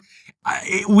 you look...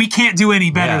 we can't do any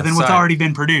better than what's already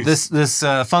been produced. This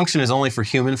function is only for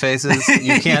human faces.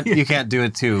 You can't do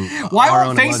it to Why our won't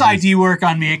own Face emojis. ID work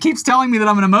on me? It keeps telling me that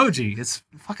I'm an emoji. It's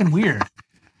fucking weird.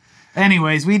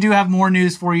 Anyways, we do have more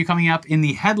news for you coming up in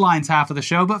the headlines half of the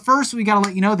show. But first, we got to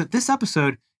let you know that this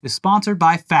episode is sponsored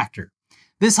by Factor.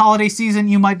 This holiday season,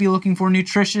 you might be looking for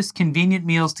nutritious, convenient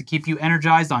meals to keep you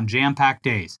energized on jam-packed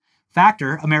days.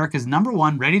 Factor, America's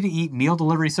 #1 ready-to-eat meal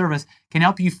delivery service, can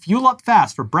help you fuel up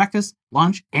fast for breakfast,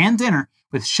 lunch, and dinner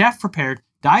with chef-prepared,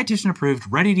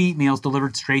 dietitian-approved, ready-to-eat meals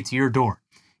delivered straight to your door.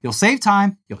 You'll save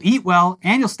time, you'll eat well,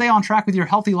 and you'll stay on track with your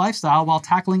healthy lifestyle while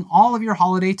tackling all of your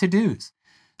holiday to-dos.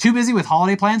 Too busy with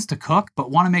holiday plans to cook but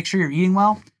want to make sure you're eating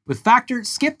well? With Factor,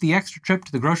 skip the extra trip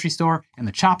to the grocery store and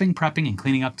the chopping, prepping, and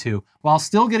cleaning up too, while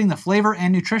still getting the flavor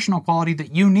and nutritional quality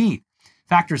that you need.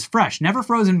 Factor's fresh, never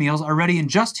frozen meals are ready in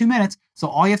just 2 minutes, so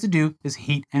all you have to do is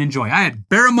heat and enjoy. I had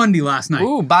barramundi last night.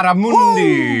 Ooh,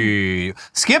 barramundi.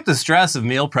 Skip the stress of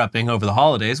meal prepping over the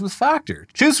holidays with Factor.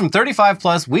 Choose from 35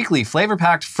 plus weekly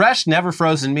flavor-packed, fresh, never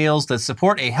frozen meals that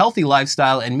support a healthy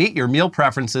lifestyle and meet your meal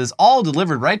preferences, all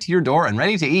delivered right to your door and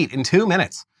ready to eat in 2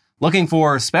 minutes. Looking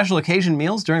for special occasion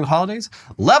meals during the holidays?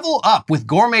 Level up with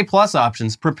Gourmet Plus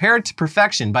options prepared to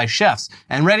perfection by chefs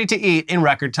and ready to eat in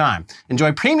record time.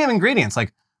 Enjoy premium ingredients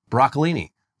like broccolini,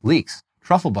 leeks,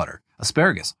 truffle butter,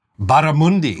 asparagus,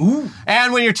 barramundi. Ooh.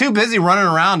 And when you're too busy running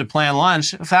around to plan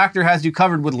lunch, Factor has you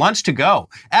covered with lunch to go.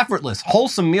 Effortless,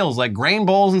 wholesome meals like grain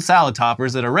bowls and salad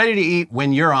toppers that are ready to eat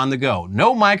when you're on the go.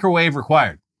 No microwave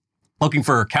required. Looking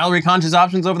for calorie-conscious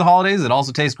options over the holidays that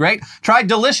also taste great? Try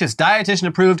delicious,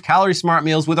 dietitian-approved, calorie-smart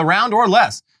meals with around or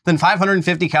less than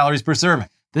 550 calories per serving.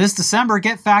 This December,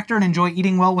 get Factor and enjoy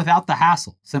eating well without the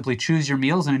hassle. Simply choose your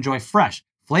meals and enjoy fresh,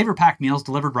 flavor-packed meals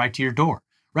delivered right to your door.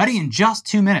 Ready in just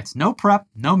 2 minutes. No prep,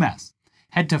 no mess.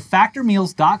 Head to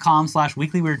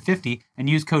factormeals.com/weeklyweirdfifty and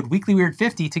use code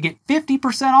weeklyweirdfifty to get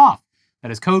 50% off.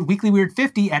 That is code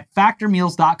weeklyweirdfifty at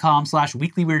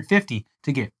factormeals.com/weeklyweirdfifty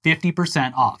to get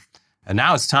 50% off. And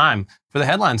now it's time for the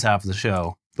headlines half of the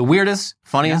show. The weirdest,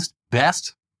 funniest,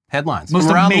 best headlines Most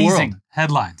from around the world. amazing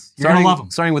headlines. You're going to love them.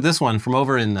 Starting with this one from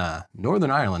over in Northern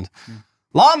Ireland.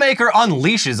 Lawmaker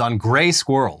unleashes on gray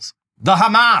squirrels. The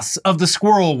Hamas of the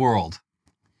squirrel world.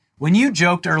 When you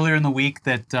joked earlier in the week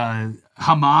that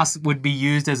Hamas would be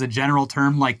used as a general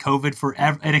term like COVID for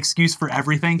an excuse for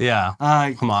everything. Yeah.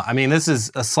 Hamas. I mean, this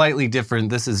is a slightly different,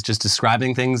 this is just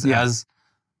describing things as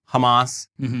Hamas.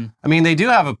 Mm-hmm. I mean, they do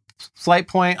have a slight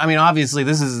point. I mean, obviously,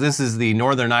 this is the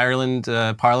Northern Ireland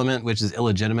Parliament, which is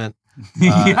illegitimate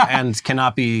and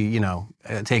cannot be,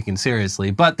 taken seriously.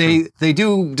 But they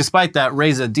do, despite that,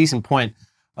 raise a decent point.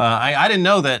 I didn't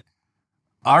know that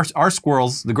our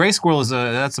squirrels, the gray squirrel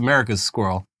that's America's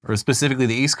squirrel, or specifically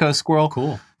the East Coast squirrel.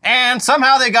 Cool. And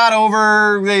somehow they got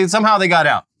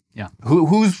out. Yeah.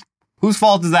 Whose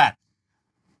fault is that?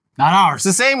 Not ours.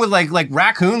 It's the same with like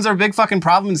raccoons are a big fucking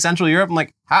problem in Central Europe. I'm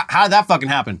like, how did that fucking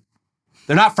happen?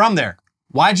 They're not from there.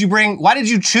 Why did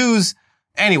you choose?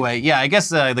 Anyway, yeah, I guess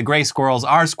the gray squirrels,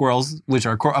 our squirrels, which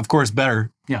are of course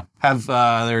better. Yeah.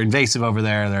 They're invasive over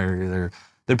there.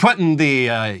 They're putting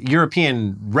the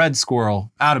European red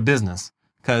squirrel out of business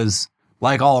because,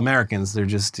 like all Americans, they're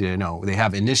just they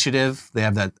have initiative. They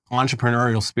have that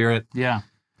entrepreneurial spirit. Yeah.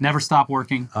 Never stop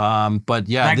working. But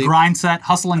yeah, that grind set,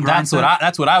 hustle and grind set.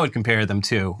 That's what I would compare them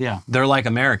to. Yeah. They're like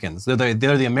Americans. They're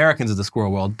the Americans of the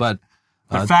squirrel world, but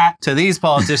they're fat. To these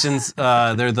politicians,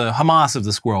 they're the Hamas of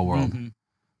the squirrel world.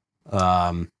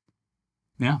 Mm-hmm.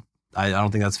 Yeah. I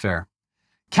don't think that's fair.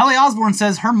 Kelly Osbourne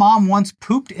says her mom once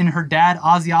pooped in her dad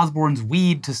Ozzy Osbourne's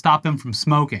weed to stop him from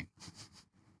smoking.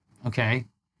 Okay.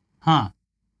 Huh.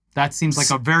 That seems like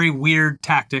a very weird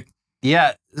tactic.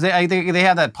 Yeah, I think they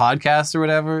have that podcast or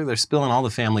whatever. They're spilling all the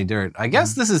family dirt. I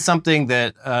guess this is something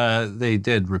that they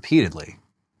did repeatedly.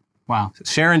 Wow.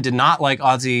 Sharon did not like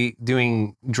Ozzy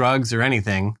doing drugs or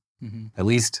anything, at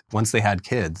least once they had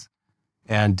kids.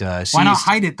 And why not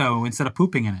hide it, though, instead of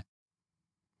pooping in it?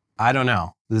 I don't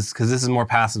know. Because this is more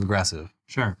passive-aggressive.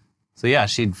 Sure. So yeah,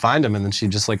 she'd find him and then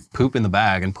she'd just like poop in the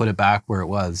bag and put it back where it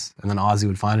was. And then Ozzy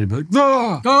would find it and be like,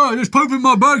 oh, there's poop in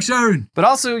my bag, Sharon. But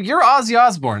also, you're Ozzy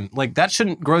Osbourne. Like, that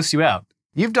shouldn't gross you out.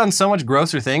 You've done so much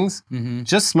grosser things.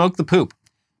 Just smoke the poop.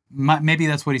 Maybe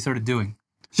that's what he started doing.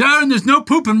 Sharon, there's no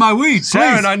poop in my weed.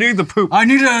 Sharon, please. I need the poop. I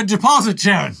need a deposit,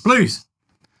 Sharon, please.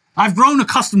 I've grown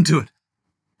accustomed to it.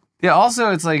 Yeah,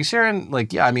 also, it's like, Sharon,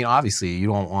 like, yeah, I mean, obviously, you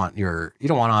don't want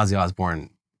Ozzy Osbourne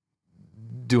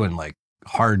doing, like,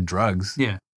 hard drugs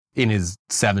in his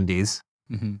 70s.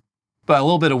 But a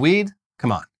little bit of weed?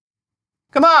 Come on.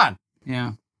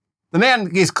 Yeah. The man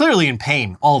is clearly in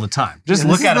pain all the time. Just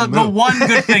look at him the one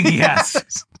good thing he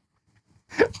has.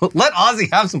 Let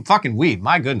Ozzy have some fucking weed.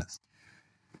 My goodness.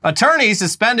 Attorney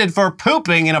suspended for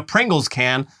pooping in a Pringles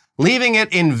can, leaving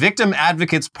it in victim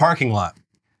advocate's parking lot.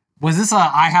 Was this a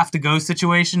I have to go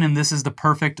situation and this is the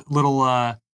perfect little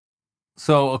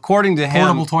So according to him,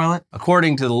 portable toilet?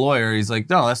 According to the lawyer, he's like,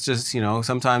 no, that's just,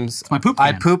 sometimes it's my poop can.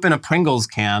 I poop in a Pringles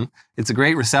can. It's a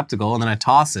great receptacle, and then I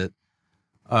toss it.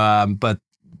 But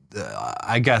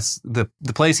I guess the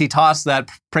place he tossed that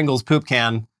Pringles poop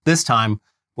can this time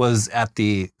was at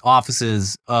the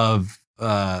offices of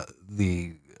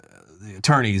the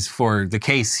attorneys for the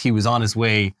case he was on his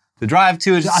way to drive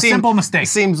to. A simple mistake. It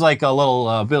seems like a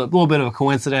little bit of a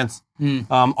coincidence.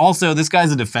 Also, this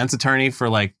guy's a defense attorney for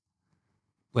like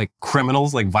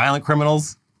criminals, like violent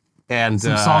criminals, and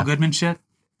some Saul Goodman shit.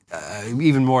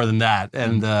 Even more than that,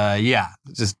 and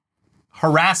just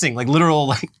harassing like literal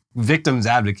like victims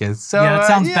advocates. So yeah, that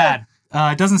sounds bad.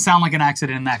 It doesn't sound like an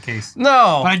accident in that case.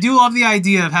 No, but I do love the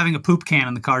idea of having a poop can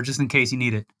in the car just in case you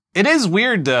need it. It is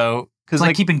weird though, because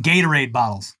like keeping Gatorade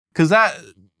bottles. Because that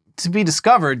to be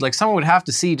discovered, like someone would have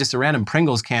to see just a random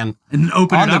Pringles can and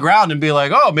open on it the up. ground and be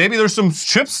like, oh, maybe there's some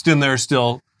chips in there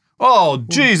still. Oh,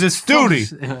 geez, it's duty.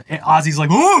 Ozzy's like,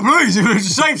 oh,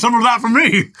 please, save some of that for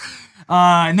me.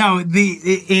 No,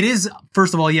 it is,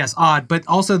 first of all, yes, odd, but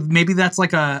also maybe that's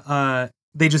like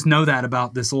they just know that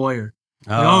about this lawyer.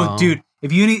 Like, oh, dude,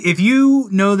 if you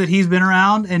know that he's been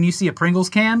around and you see a Pringles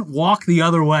can, walk the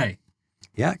other way.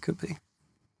 Yeah, it could be.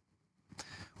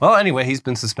 Well, anyway, he's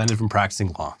been suspended from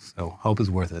practicing law, so hope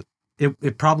is worth it.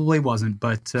 It probably wasn't,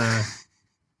 but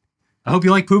I hope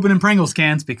you like pooping in Pringles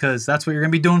cans because that's what you're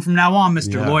going to be doing from now on,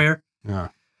 Mr. Lawyer. Yeah.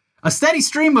 A steady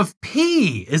stream of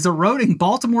pee is eroding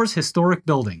Baltimore's historic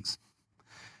buildings.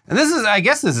 And I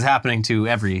guess this is happening to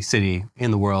every city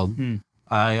in the world.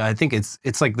 I think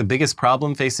it's like the biggest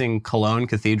problem facing Cologne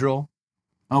Cathedral.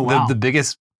 Oh, wow. The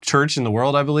biggest church in the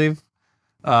world, I believe.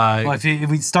 Well, if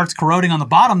it starts corroding on the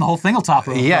bottom, the whole thing will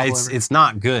topple over. Yeah, it's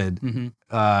not good.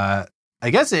 I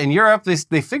guess in Europe,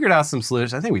 they figured out some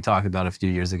solution. I think we talked about it a few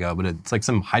years ago, but it's like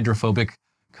some hydrophobic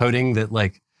coating that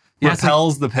like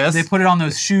repels the piss. They put it on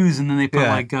those shoes and then they put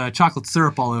like chocolate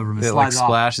syrup all over them. It like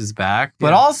splashes back.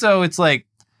 But also it's like,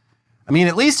 I mean,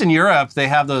 at least in Europe, they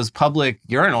have those public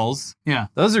urinals. Yeah.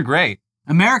 Those are great.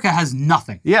 America has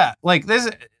nothing. Yeah. Like this,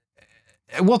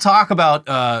 we'll talk about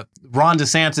Ron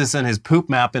DeSantis and his poop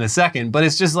map in a second, but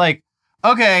it's just like,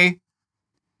 okay,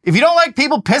 if you don't like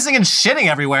people pissing and shitting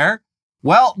everywhere,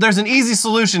 well, there's an easy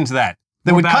solution to that.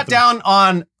 That would cut down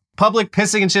on public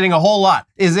pissing and shitting a whole lot,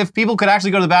 is if people could actually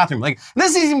go to the bathroom. Like,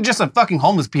 this isn't even just a fucking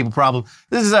homeless people problem.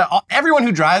 This is everyone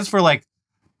who drives for like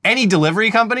any delivery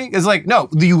company is like, no,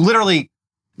 you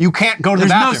can't go to the bathroom. There's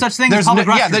no such thing as public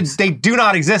restrooms. They do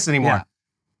not exist anymore. Yeah.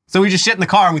 So we just shit in the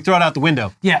car and we throw it out the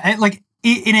window. Yeah, and like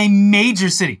in a major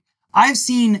city. I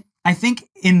think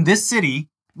in this city,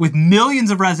 with millions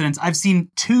of residents, I've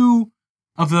seen 2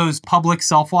 of those public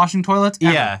self-washing toilets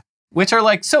ever. Yeah, which are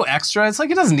like so extra. It's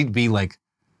like, it doesn't need to be like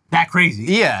that crazy.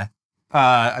 Yeah.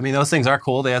 I mean, those things are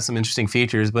cool. They have some interesting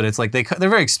features, but it's like they're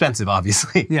very expensive,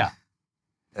 obviously. Yeah.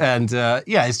 And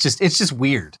it's just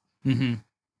weird.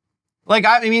 Like,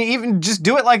 I mean, even just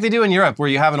do it like they do in Europe, where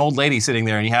you have an old lady sitting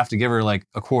there and you have to give her like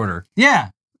a quarter. Yeah.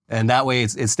 And that way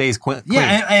it stays clean.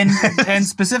 Yeah, and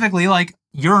specifically like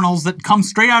urinals that come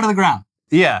straight out of the ground.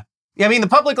 Yeah. Yeah, I mean, the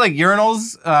public like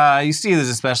urinals, you see this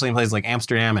especially in places like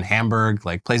Amsterdam and Hamburg,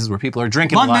 like places where people are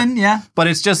drinking London, a lot. yeah. But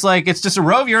it's just a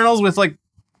row of urinals with like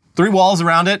 3 walls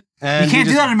around it. And you can't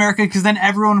do that in America because then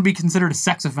everyone would be considered a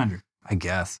sex offender. I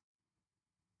guess.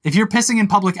 If you're pissing in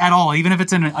public at all, even if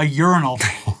it's in a urinal,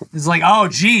 it's like, oh,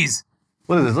 geez.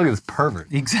 Look at this pervert.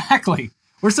 Exactly.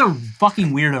 We're so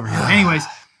fucking weird over here. Anyways,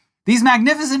 these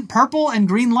magnificent purple and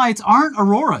green lights aren't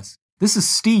auroras. This is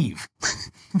Steve.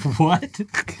 What?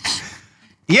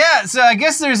 Yeah, so I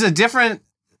guess there's a different,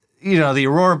 the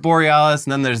Aurora Borealis,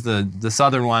 and then there's the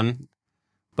southern one.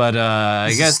 But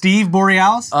I guess Steve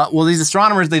Borealis? Well, these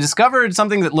astronomers, they discovered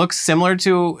something that looks similar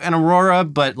to an aurora,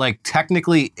 but like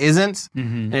technically isn't.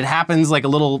 And it happens like a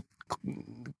little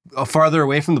farther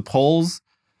away from the poles.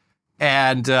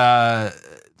 And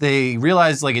they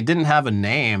realized like it didn't have a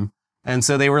name. And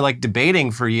so they were like debating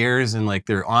for years in like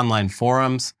their online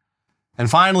forums. And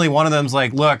finally, one of them's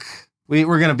like, look, we're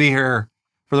going to be here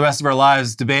for the rest of our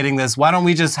lives debating this. How about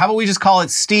we just call it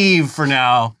Steve for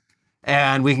now?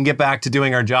 And we can get back to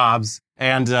doing our jobs.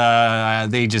 And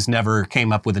they just never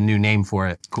came up with a new name for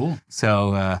it. Cool.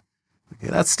 So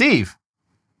that's Steve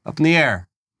up in the air.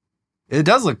 It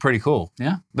does look pretty cool.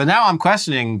 Yeah. But now I'm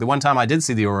questioning the one time I did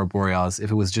see the Aurora Borealis,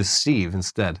 if it was just Steve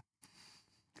instead.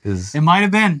 Because it might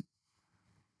have been.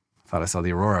 I thought I saw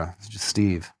the Aurora. It's just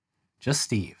Steve. Just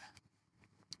Steve.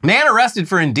 Man arrested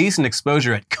for indecent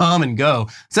exposure at Come and Go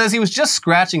says he was just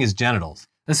scratching his genitals.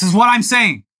 This is what I'm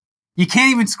saying. You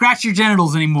can't even scratch your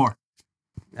genitals anymore.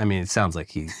 I mean, it sounds like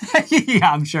he...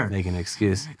 Yeah, I'm sure. Making an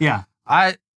excuse. Yeah.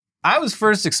 I was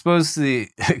first exposed to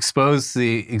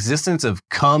the existence of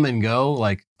Come and Go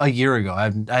like a year ago.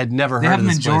 I'd never heard of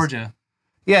this place. They have them in Georgia.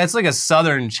 Yeah, it's like a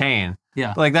southern chain.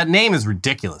 Yeah. Like, that name is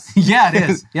ridiculous. Yeah, it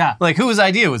is. Yeah. Like, whose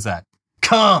idea was that?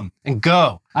 Come and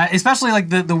go. Especially like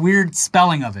the weird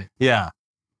spelling of it. Yeah.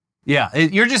 Yeah.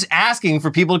 You're just asking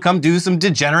for people to come do some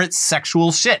degenerate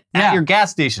sexual shit at your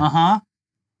gas station. Uh-huh.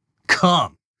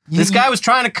 Come. This guy was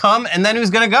trying to come and then he was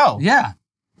going to go. Yeah.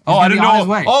 Oh, I didn't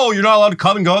know. Oh, you're not allowed to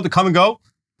come and go. To come and go.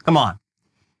 Come on.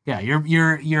 Yeah,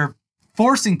 you're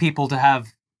forcing people to have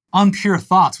unpure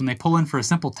thoughts when they pull in for a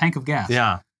simple tank of gas.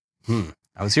 Yeah.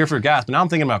 I was here for gas, but now I'm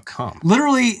thinking about cum.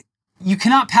 Literally, you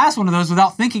cannot pass one of those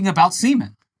without thinking about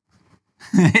semen.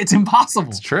 It's impossible.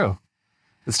 It's true.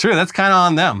 It's true. That's kind of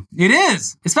on them. It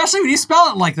is, especially when you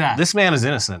spell it like that. This man is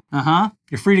innocent. Uh-huh.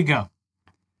 You're free to go.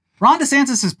 Ron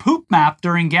DeSantis' poop map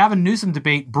during Gavin Newsom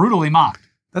debate brutally mocked.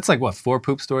 That's like, what, 4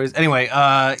 poop stories? Anyway,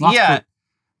 Poop.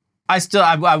 I still...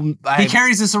 He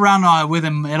carries this around with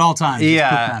him at all times.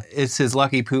 Yeah, it's his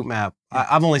lucky poop map.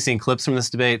 I've only seen clips from this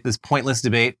debate, this pointless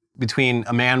debate between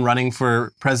a man running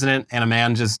for president and a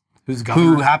man just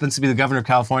who happens to be the governor of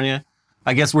California.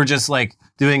 I guess we're just like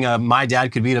doing a my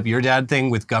dad could beat up your dad thing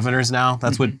with governors now.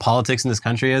 That's what politics in this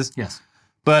country is. Yes.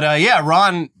 But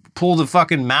Ron pulled a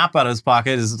fucking map out of his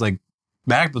pocket. It's like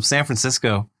map of San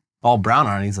Francisco, all brown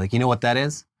on it. He's like, you know what that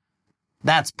is?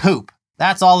 That's poop.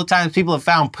 That's all the times people have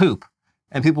found poop.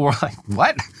 And people were like,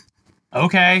 what?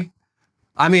 Okay.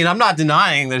 I mean, I'm not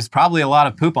denying there's probably a lot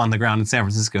of poop on the ground in San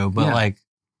Francisco, but like,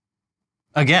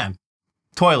 again,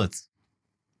 toilets.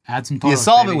 Add some toilets. You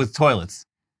solve it with toilets.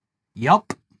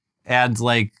 Yup. And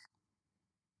like,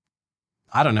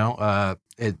 I don't know.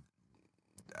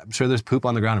 I'm sure there's poop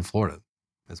on the ground in Florida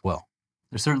as well.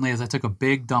 There certainly is. I took a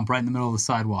big dump right in the middle of the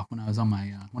sidewalk when I was on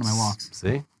my one of my walks.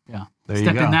 See? Yeah. There you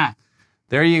go. Step in that.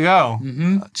 There you go.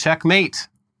 Checkmate.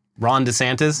 Ron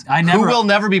DeSantis, who will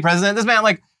never be president. This man,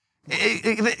 like,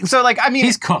 so like, I mean,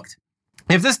 he's cooked.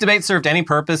 If this debate served any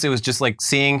purpose, it was just like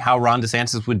seeing how Ron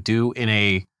DeSantis would do in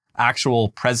a actual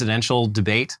presidential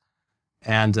debate.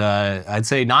 And I'd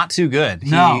say not too good.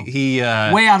 No. He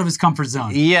way out of his comfort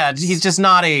zone. Yeah, he's just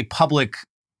not a public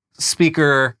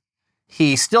speaker.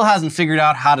 He still hasn't figured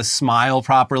out how to smile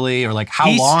properly or like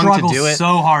how long to do it. He struggles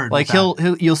so hard. Like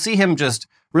you'll see him just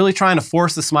really trying to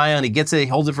force the smile, and he gets it, he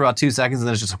holds it for about 2 seconds, and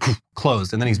then it's just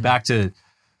closed, and then he's back to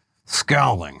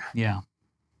scowling. Yeah.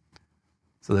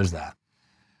 So there's that.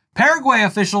 Paraguay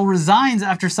official resigns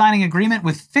after signing agreement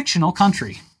with fictional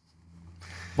country.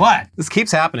 What? This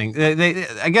keeps happening.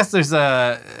 I guess there's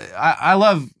I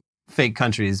love fake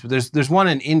countries, but there's one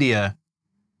in India,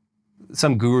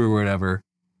 some guru or whatever,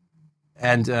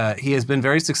 and he has been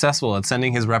very successful at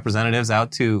sending his representatives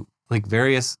out to like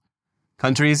various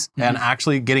countries and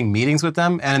actually getting meetings with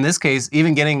them. And in this case,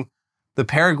 even getting the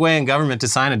Paraguayan government to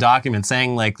sign a document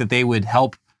saying like that they would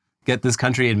help get this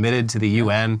country admitted to the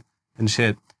UN and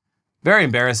shit. Very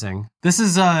embarrassing. This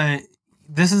is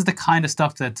the kind of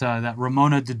stuff that that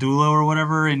Ramona Didulo or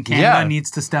whatever in Canada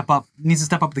needs to step up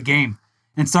the game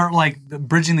and start like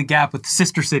bridging the gap with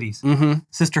sister cities,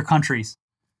 sister countries.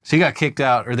 She got kicked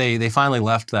out, or they finally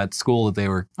left that school that they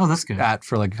were that's good. at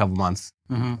for like a couple months.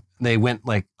 They went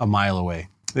like a mile away.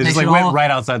 They just like went right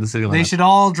outside the city limits. They should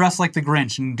all dress like the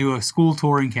Grinch and do a school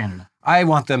tour in Canada. I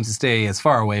want them to stay as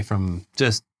far away from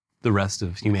just the rest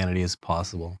of humanity as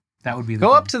possible. That would be the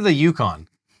Go up to the Yukon.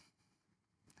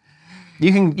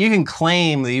 You can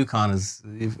claim the Yukon as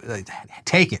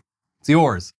take it. It's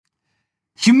yours.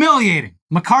 Humiliating.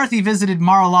 McCarthy visited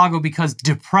Mar-a-Lago because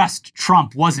depressed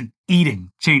Trump wasn't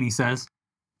eating, Cheney says.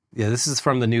 Yeah, this is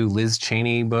from the new Liz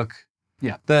Cheney book.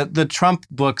 Yeah. The Trump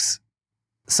books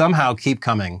somehow keep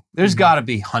coming. There's got to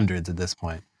be hundreds at this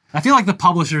point. I feel like the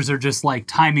publishers are just like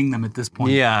timing them at this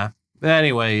point. Yeah.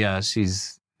 Anyway, yeah, she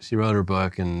wrote her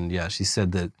book, and yeah, she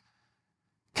said that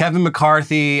Kevin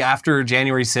McCarthy after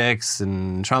January 6th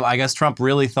and Trump, I guess Trump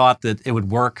really thought that it would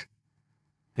work.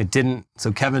 It didn't.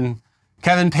 So Kevin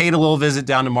paid a little visit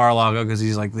down to Mar-a-Lago because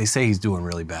he's like, they say he's doing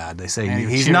really bad. They say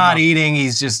he's not eating.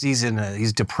 He's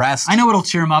depressed. I know what'll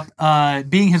cheer him up.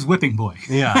 Being his whipping boy.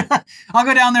 Yeah. I'll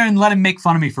go down there and let him make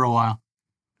fun of me for a while.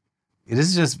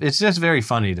 It's just very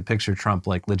funny to picture Trump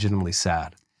like legitimately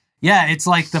sad. Yeah, it's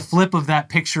like the flip of that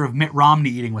picture of Mitt Romney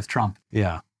eating with Trump.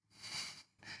 Yeah.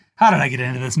 How did I get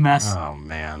into this mess? Oh,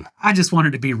 man. I just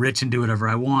wanted to be rich and do whatever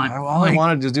I want. All I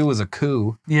wanted to do was a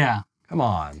coup. Yeah. Come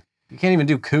on. You can't even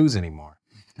do coups anymore.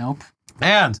 Nope.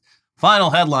 And final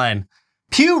headline.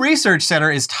 Pew Research Center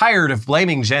is tired of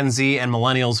blaming Gen Z and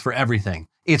millennials for everything.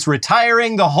 It's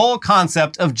retiring the whole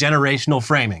concept of generational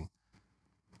framing.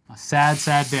 A sad,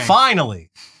 sad day.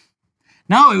 Finally.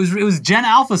 No, it was Gen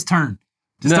Alpha's turn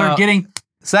to start getting...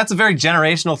 So that's a very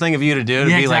generational thing of you to do, to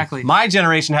be exactly. like, my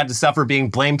generation had to suffer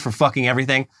being blamed for fucking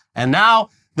everything, and now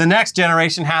the next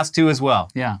generation has to as well.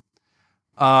 Yeah.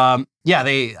 I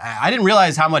didn't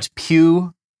realize how much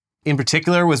Pew in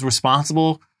particular was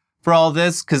responsible for all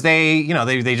this, because they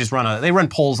just run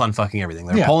polls on fucking everything.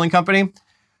 They're a polling company.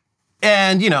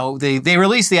 And, they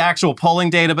release the actual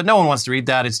polling data, but no one wants to read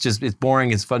that. It's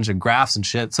boring. It's a bunch of graphs and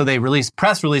shit. So they release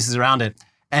press releases around it.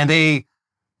 And they,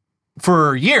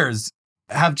 for years,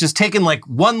 have just taken like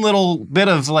one little bit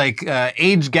of like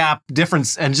age gap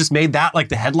difference and just made that like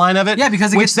the headline of it. Yeah,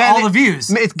 because it gets all the views.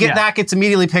 That gets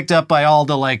immediately picked up by all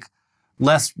the like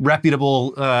less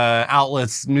reputable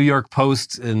outlets, New York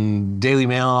Post and Daily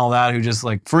Mail and all that, who just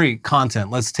like, free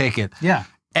content, let's take it. Yeah.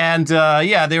 And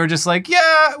they were just like,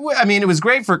 it was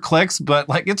great for clicks, but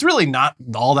like it's really not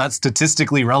all that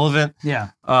statistically relevant. Yeah.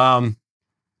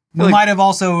 We might have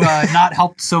also not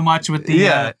helped so much with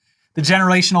the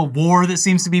generational war that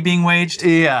seems to be being waged.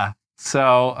 Yeah.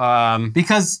 So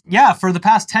because for the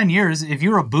past 10 years, if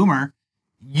you're a boomer,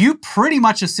 you pretty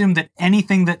much assume that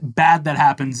anything that bad that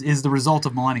happens is the result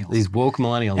of millennials. These woke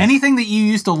millennials. Anything that you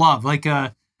used to love, like you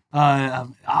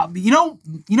know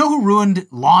who ruined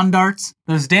lawn darts?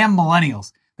 Those damn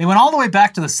millennials. They went all the way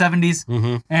back to the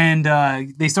 70s, and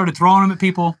they started throwing them at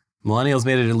people. Millennials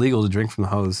made it illegal to drink from the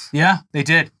hose. Yeah, they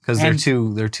did. Because they're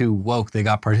too woke. They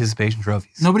got participation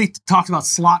trophies. Nobody talks about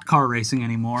slot car racing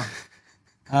anymore.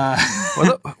 Are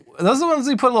those the ones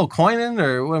you put a little coin in,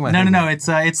 or what am I thinking? No.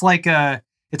 It's like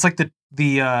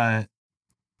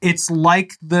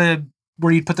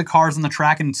where you put the cars on the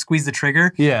track and squeeze the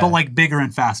trigger, but like bigger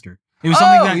and faster. It was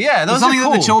something that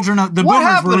the children, the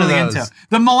boomers were really into.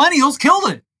 The millennials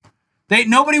killed it.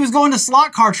 Nobody was going to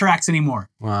slot car tracks anymore.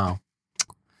 Wow.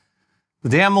 The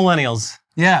damn millennials.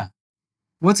 Yeah.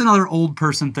 What's another old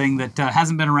person thing that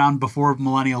hasn't been around before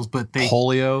millennials, but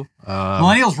polio?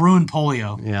 Millennials ruined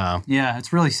polio. Yeah. Yeah,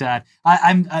 it's really sad.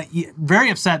 I'm very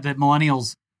upset that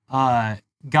millennials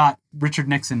got Richard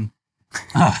Nixon.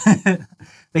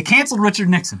 They canceled Richard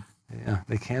Nixon. Yeah,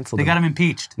 they canceled him. They got him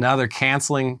impeached. Now they're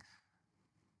canceling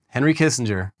Henry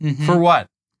Kissinger. For what?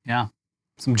 Yeah.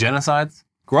 Some genocides?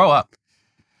 Grow up.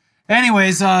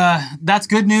 Anyways, that's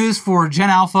good news for Gen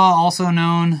Alpha, also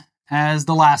known as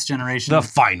the last generation. The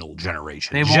final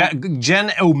generation.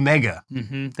 Gen Omega.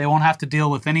 They won't have to deal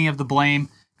with any of the blame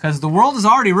because the world is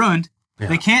already ruined. Yeah.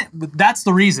 They can't. That's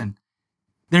the reason.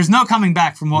 There's no coming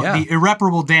back from the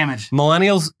irreparable damage.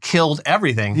 Millennials killed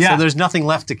everything, so there's nothing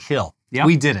left to kill. Yep.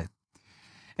 We did it.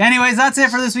 Anyways, that's it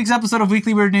for this week's episode of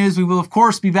Weekly Weird News. We will, of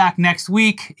course, be back next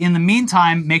week. In the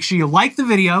meantime, make sure you like the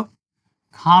video,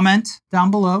 comment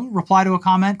down below, reply to a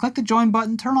comment, click the join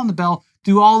button, turn on the bell,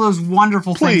 do all those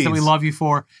wonderful things that we love you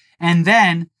for, and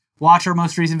then watch our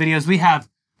most recent videos. We have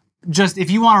if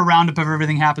you want a roundup of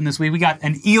everything happened this week, we got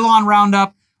an Elon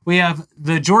roundup. We have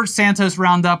the George Santos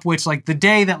roundup, which like the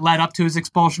day that led up to his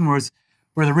expulsion was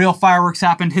where the real fireworks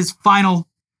happened, his final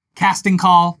casting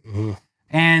call.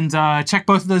 And check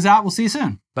both of those out. We'll see you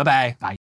soon. Bye-bye. Bye.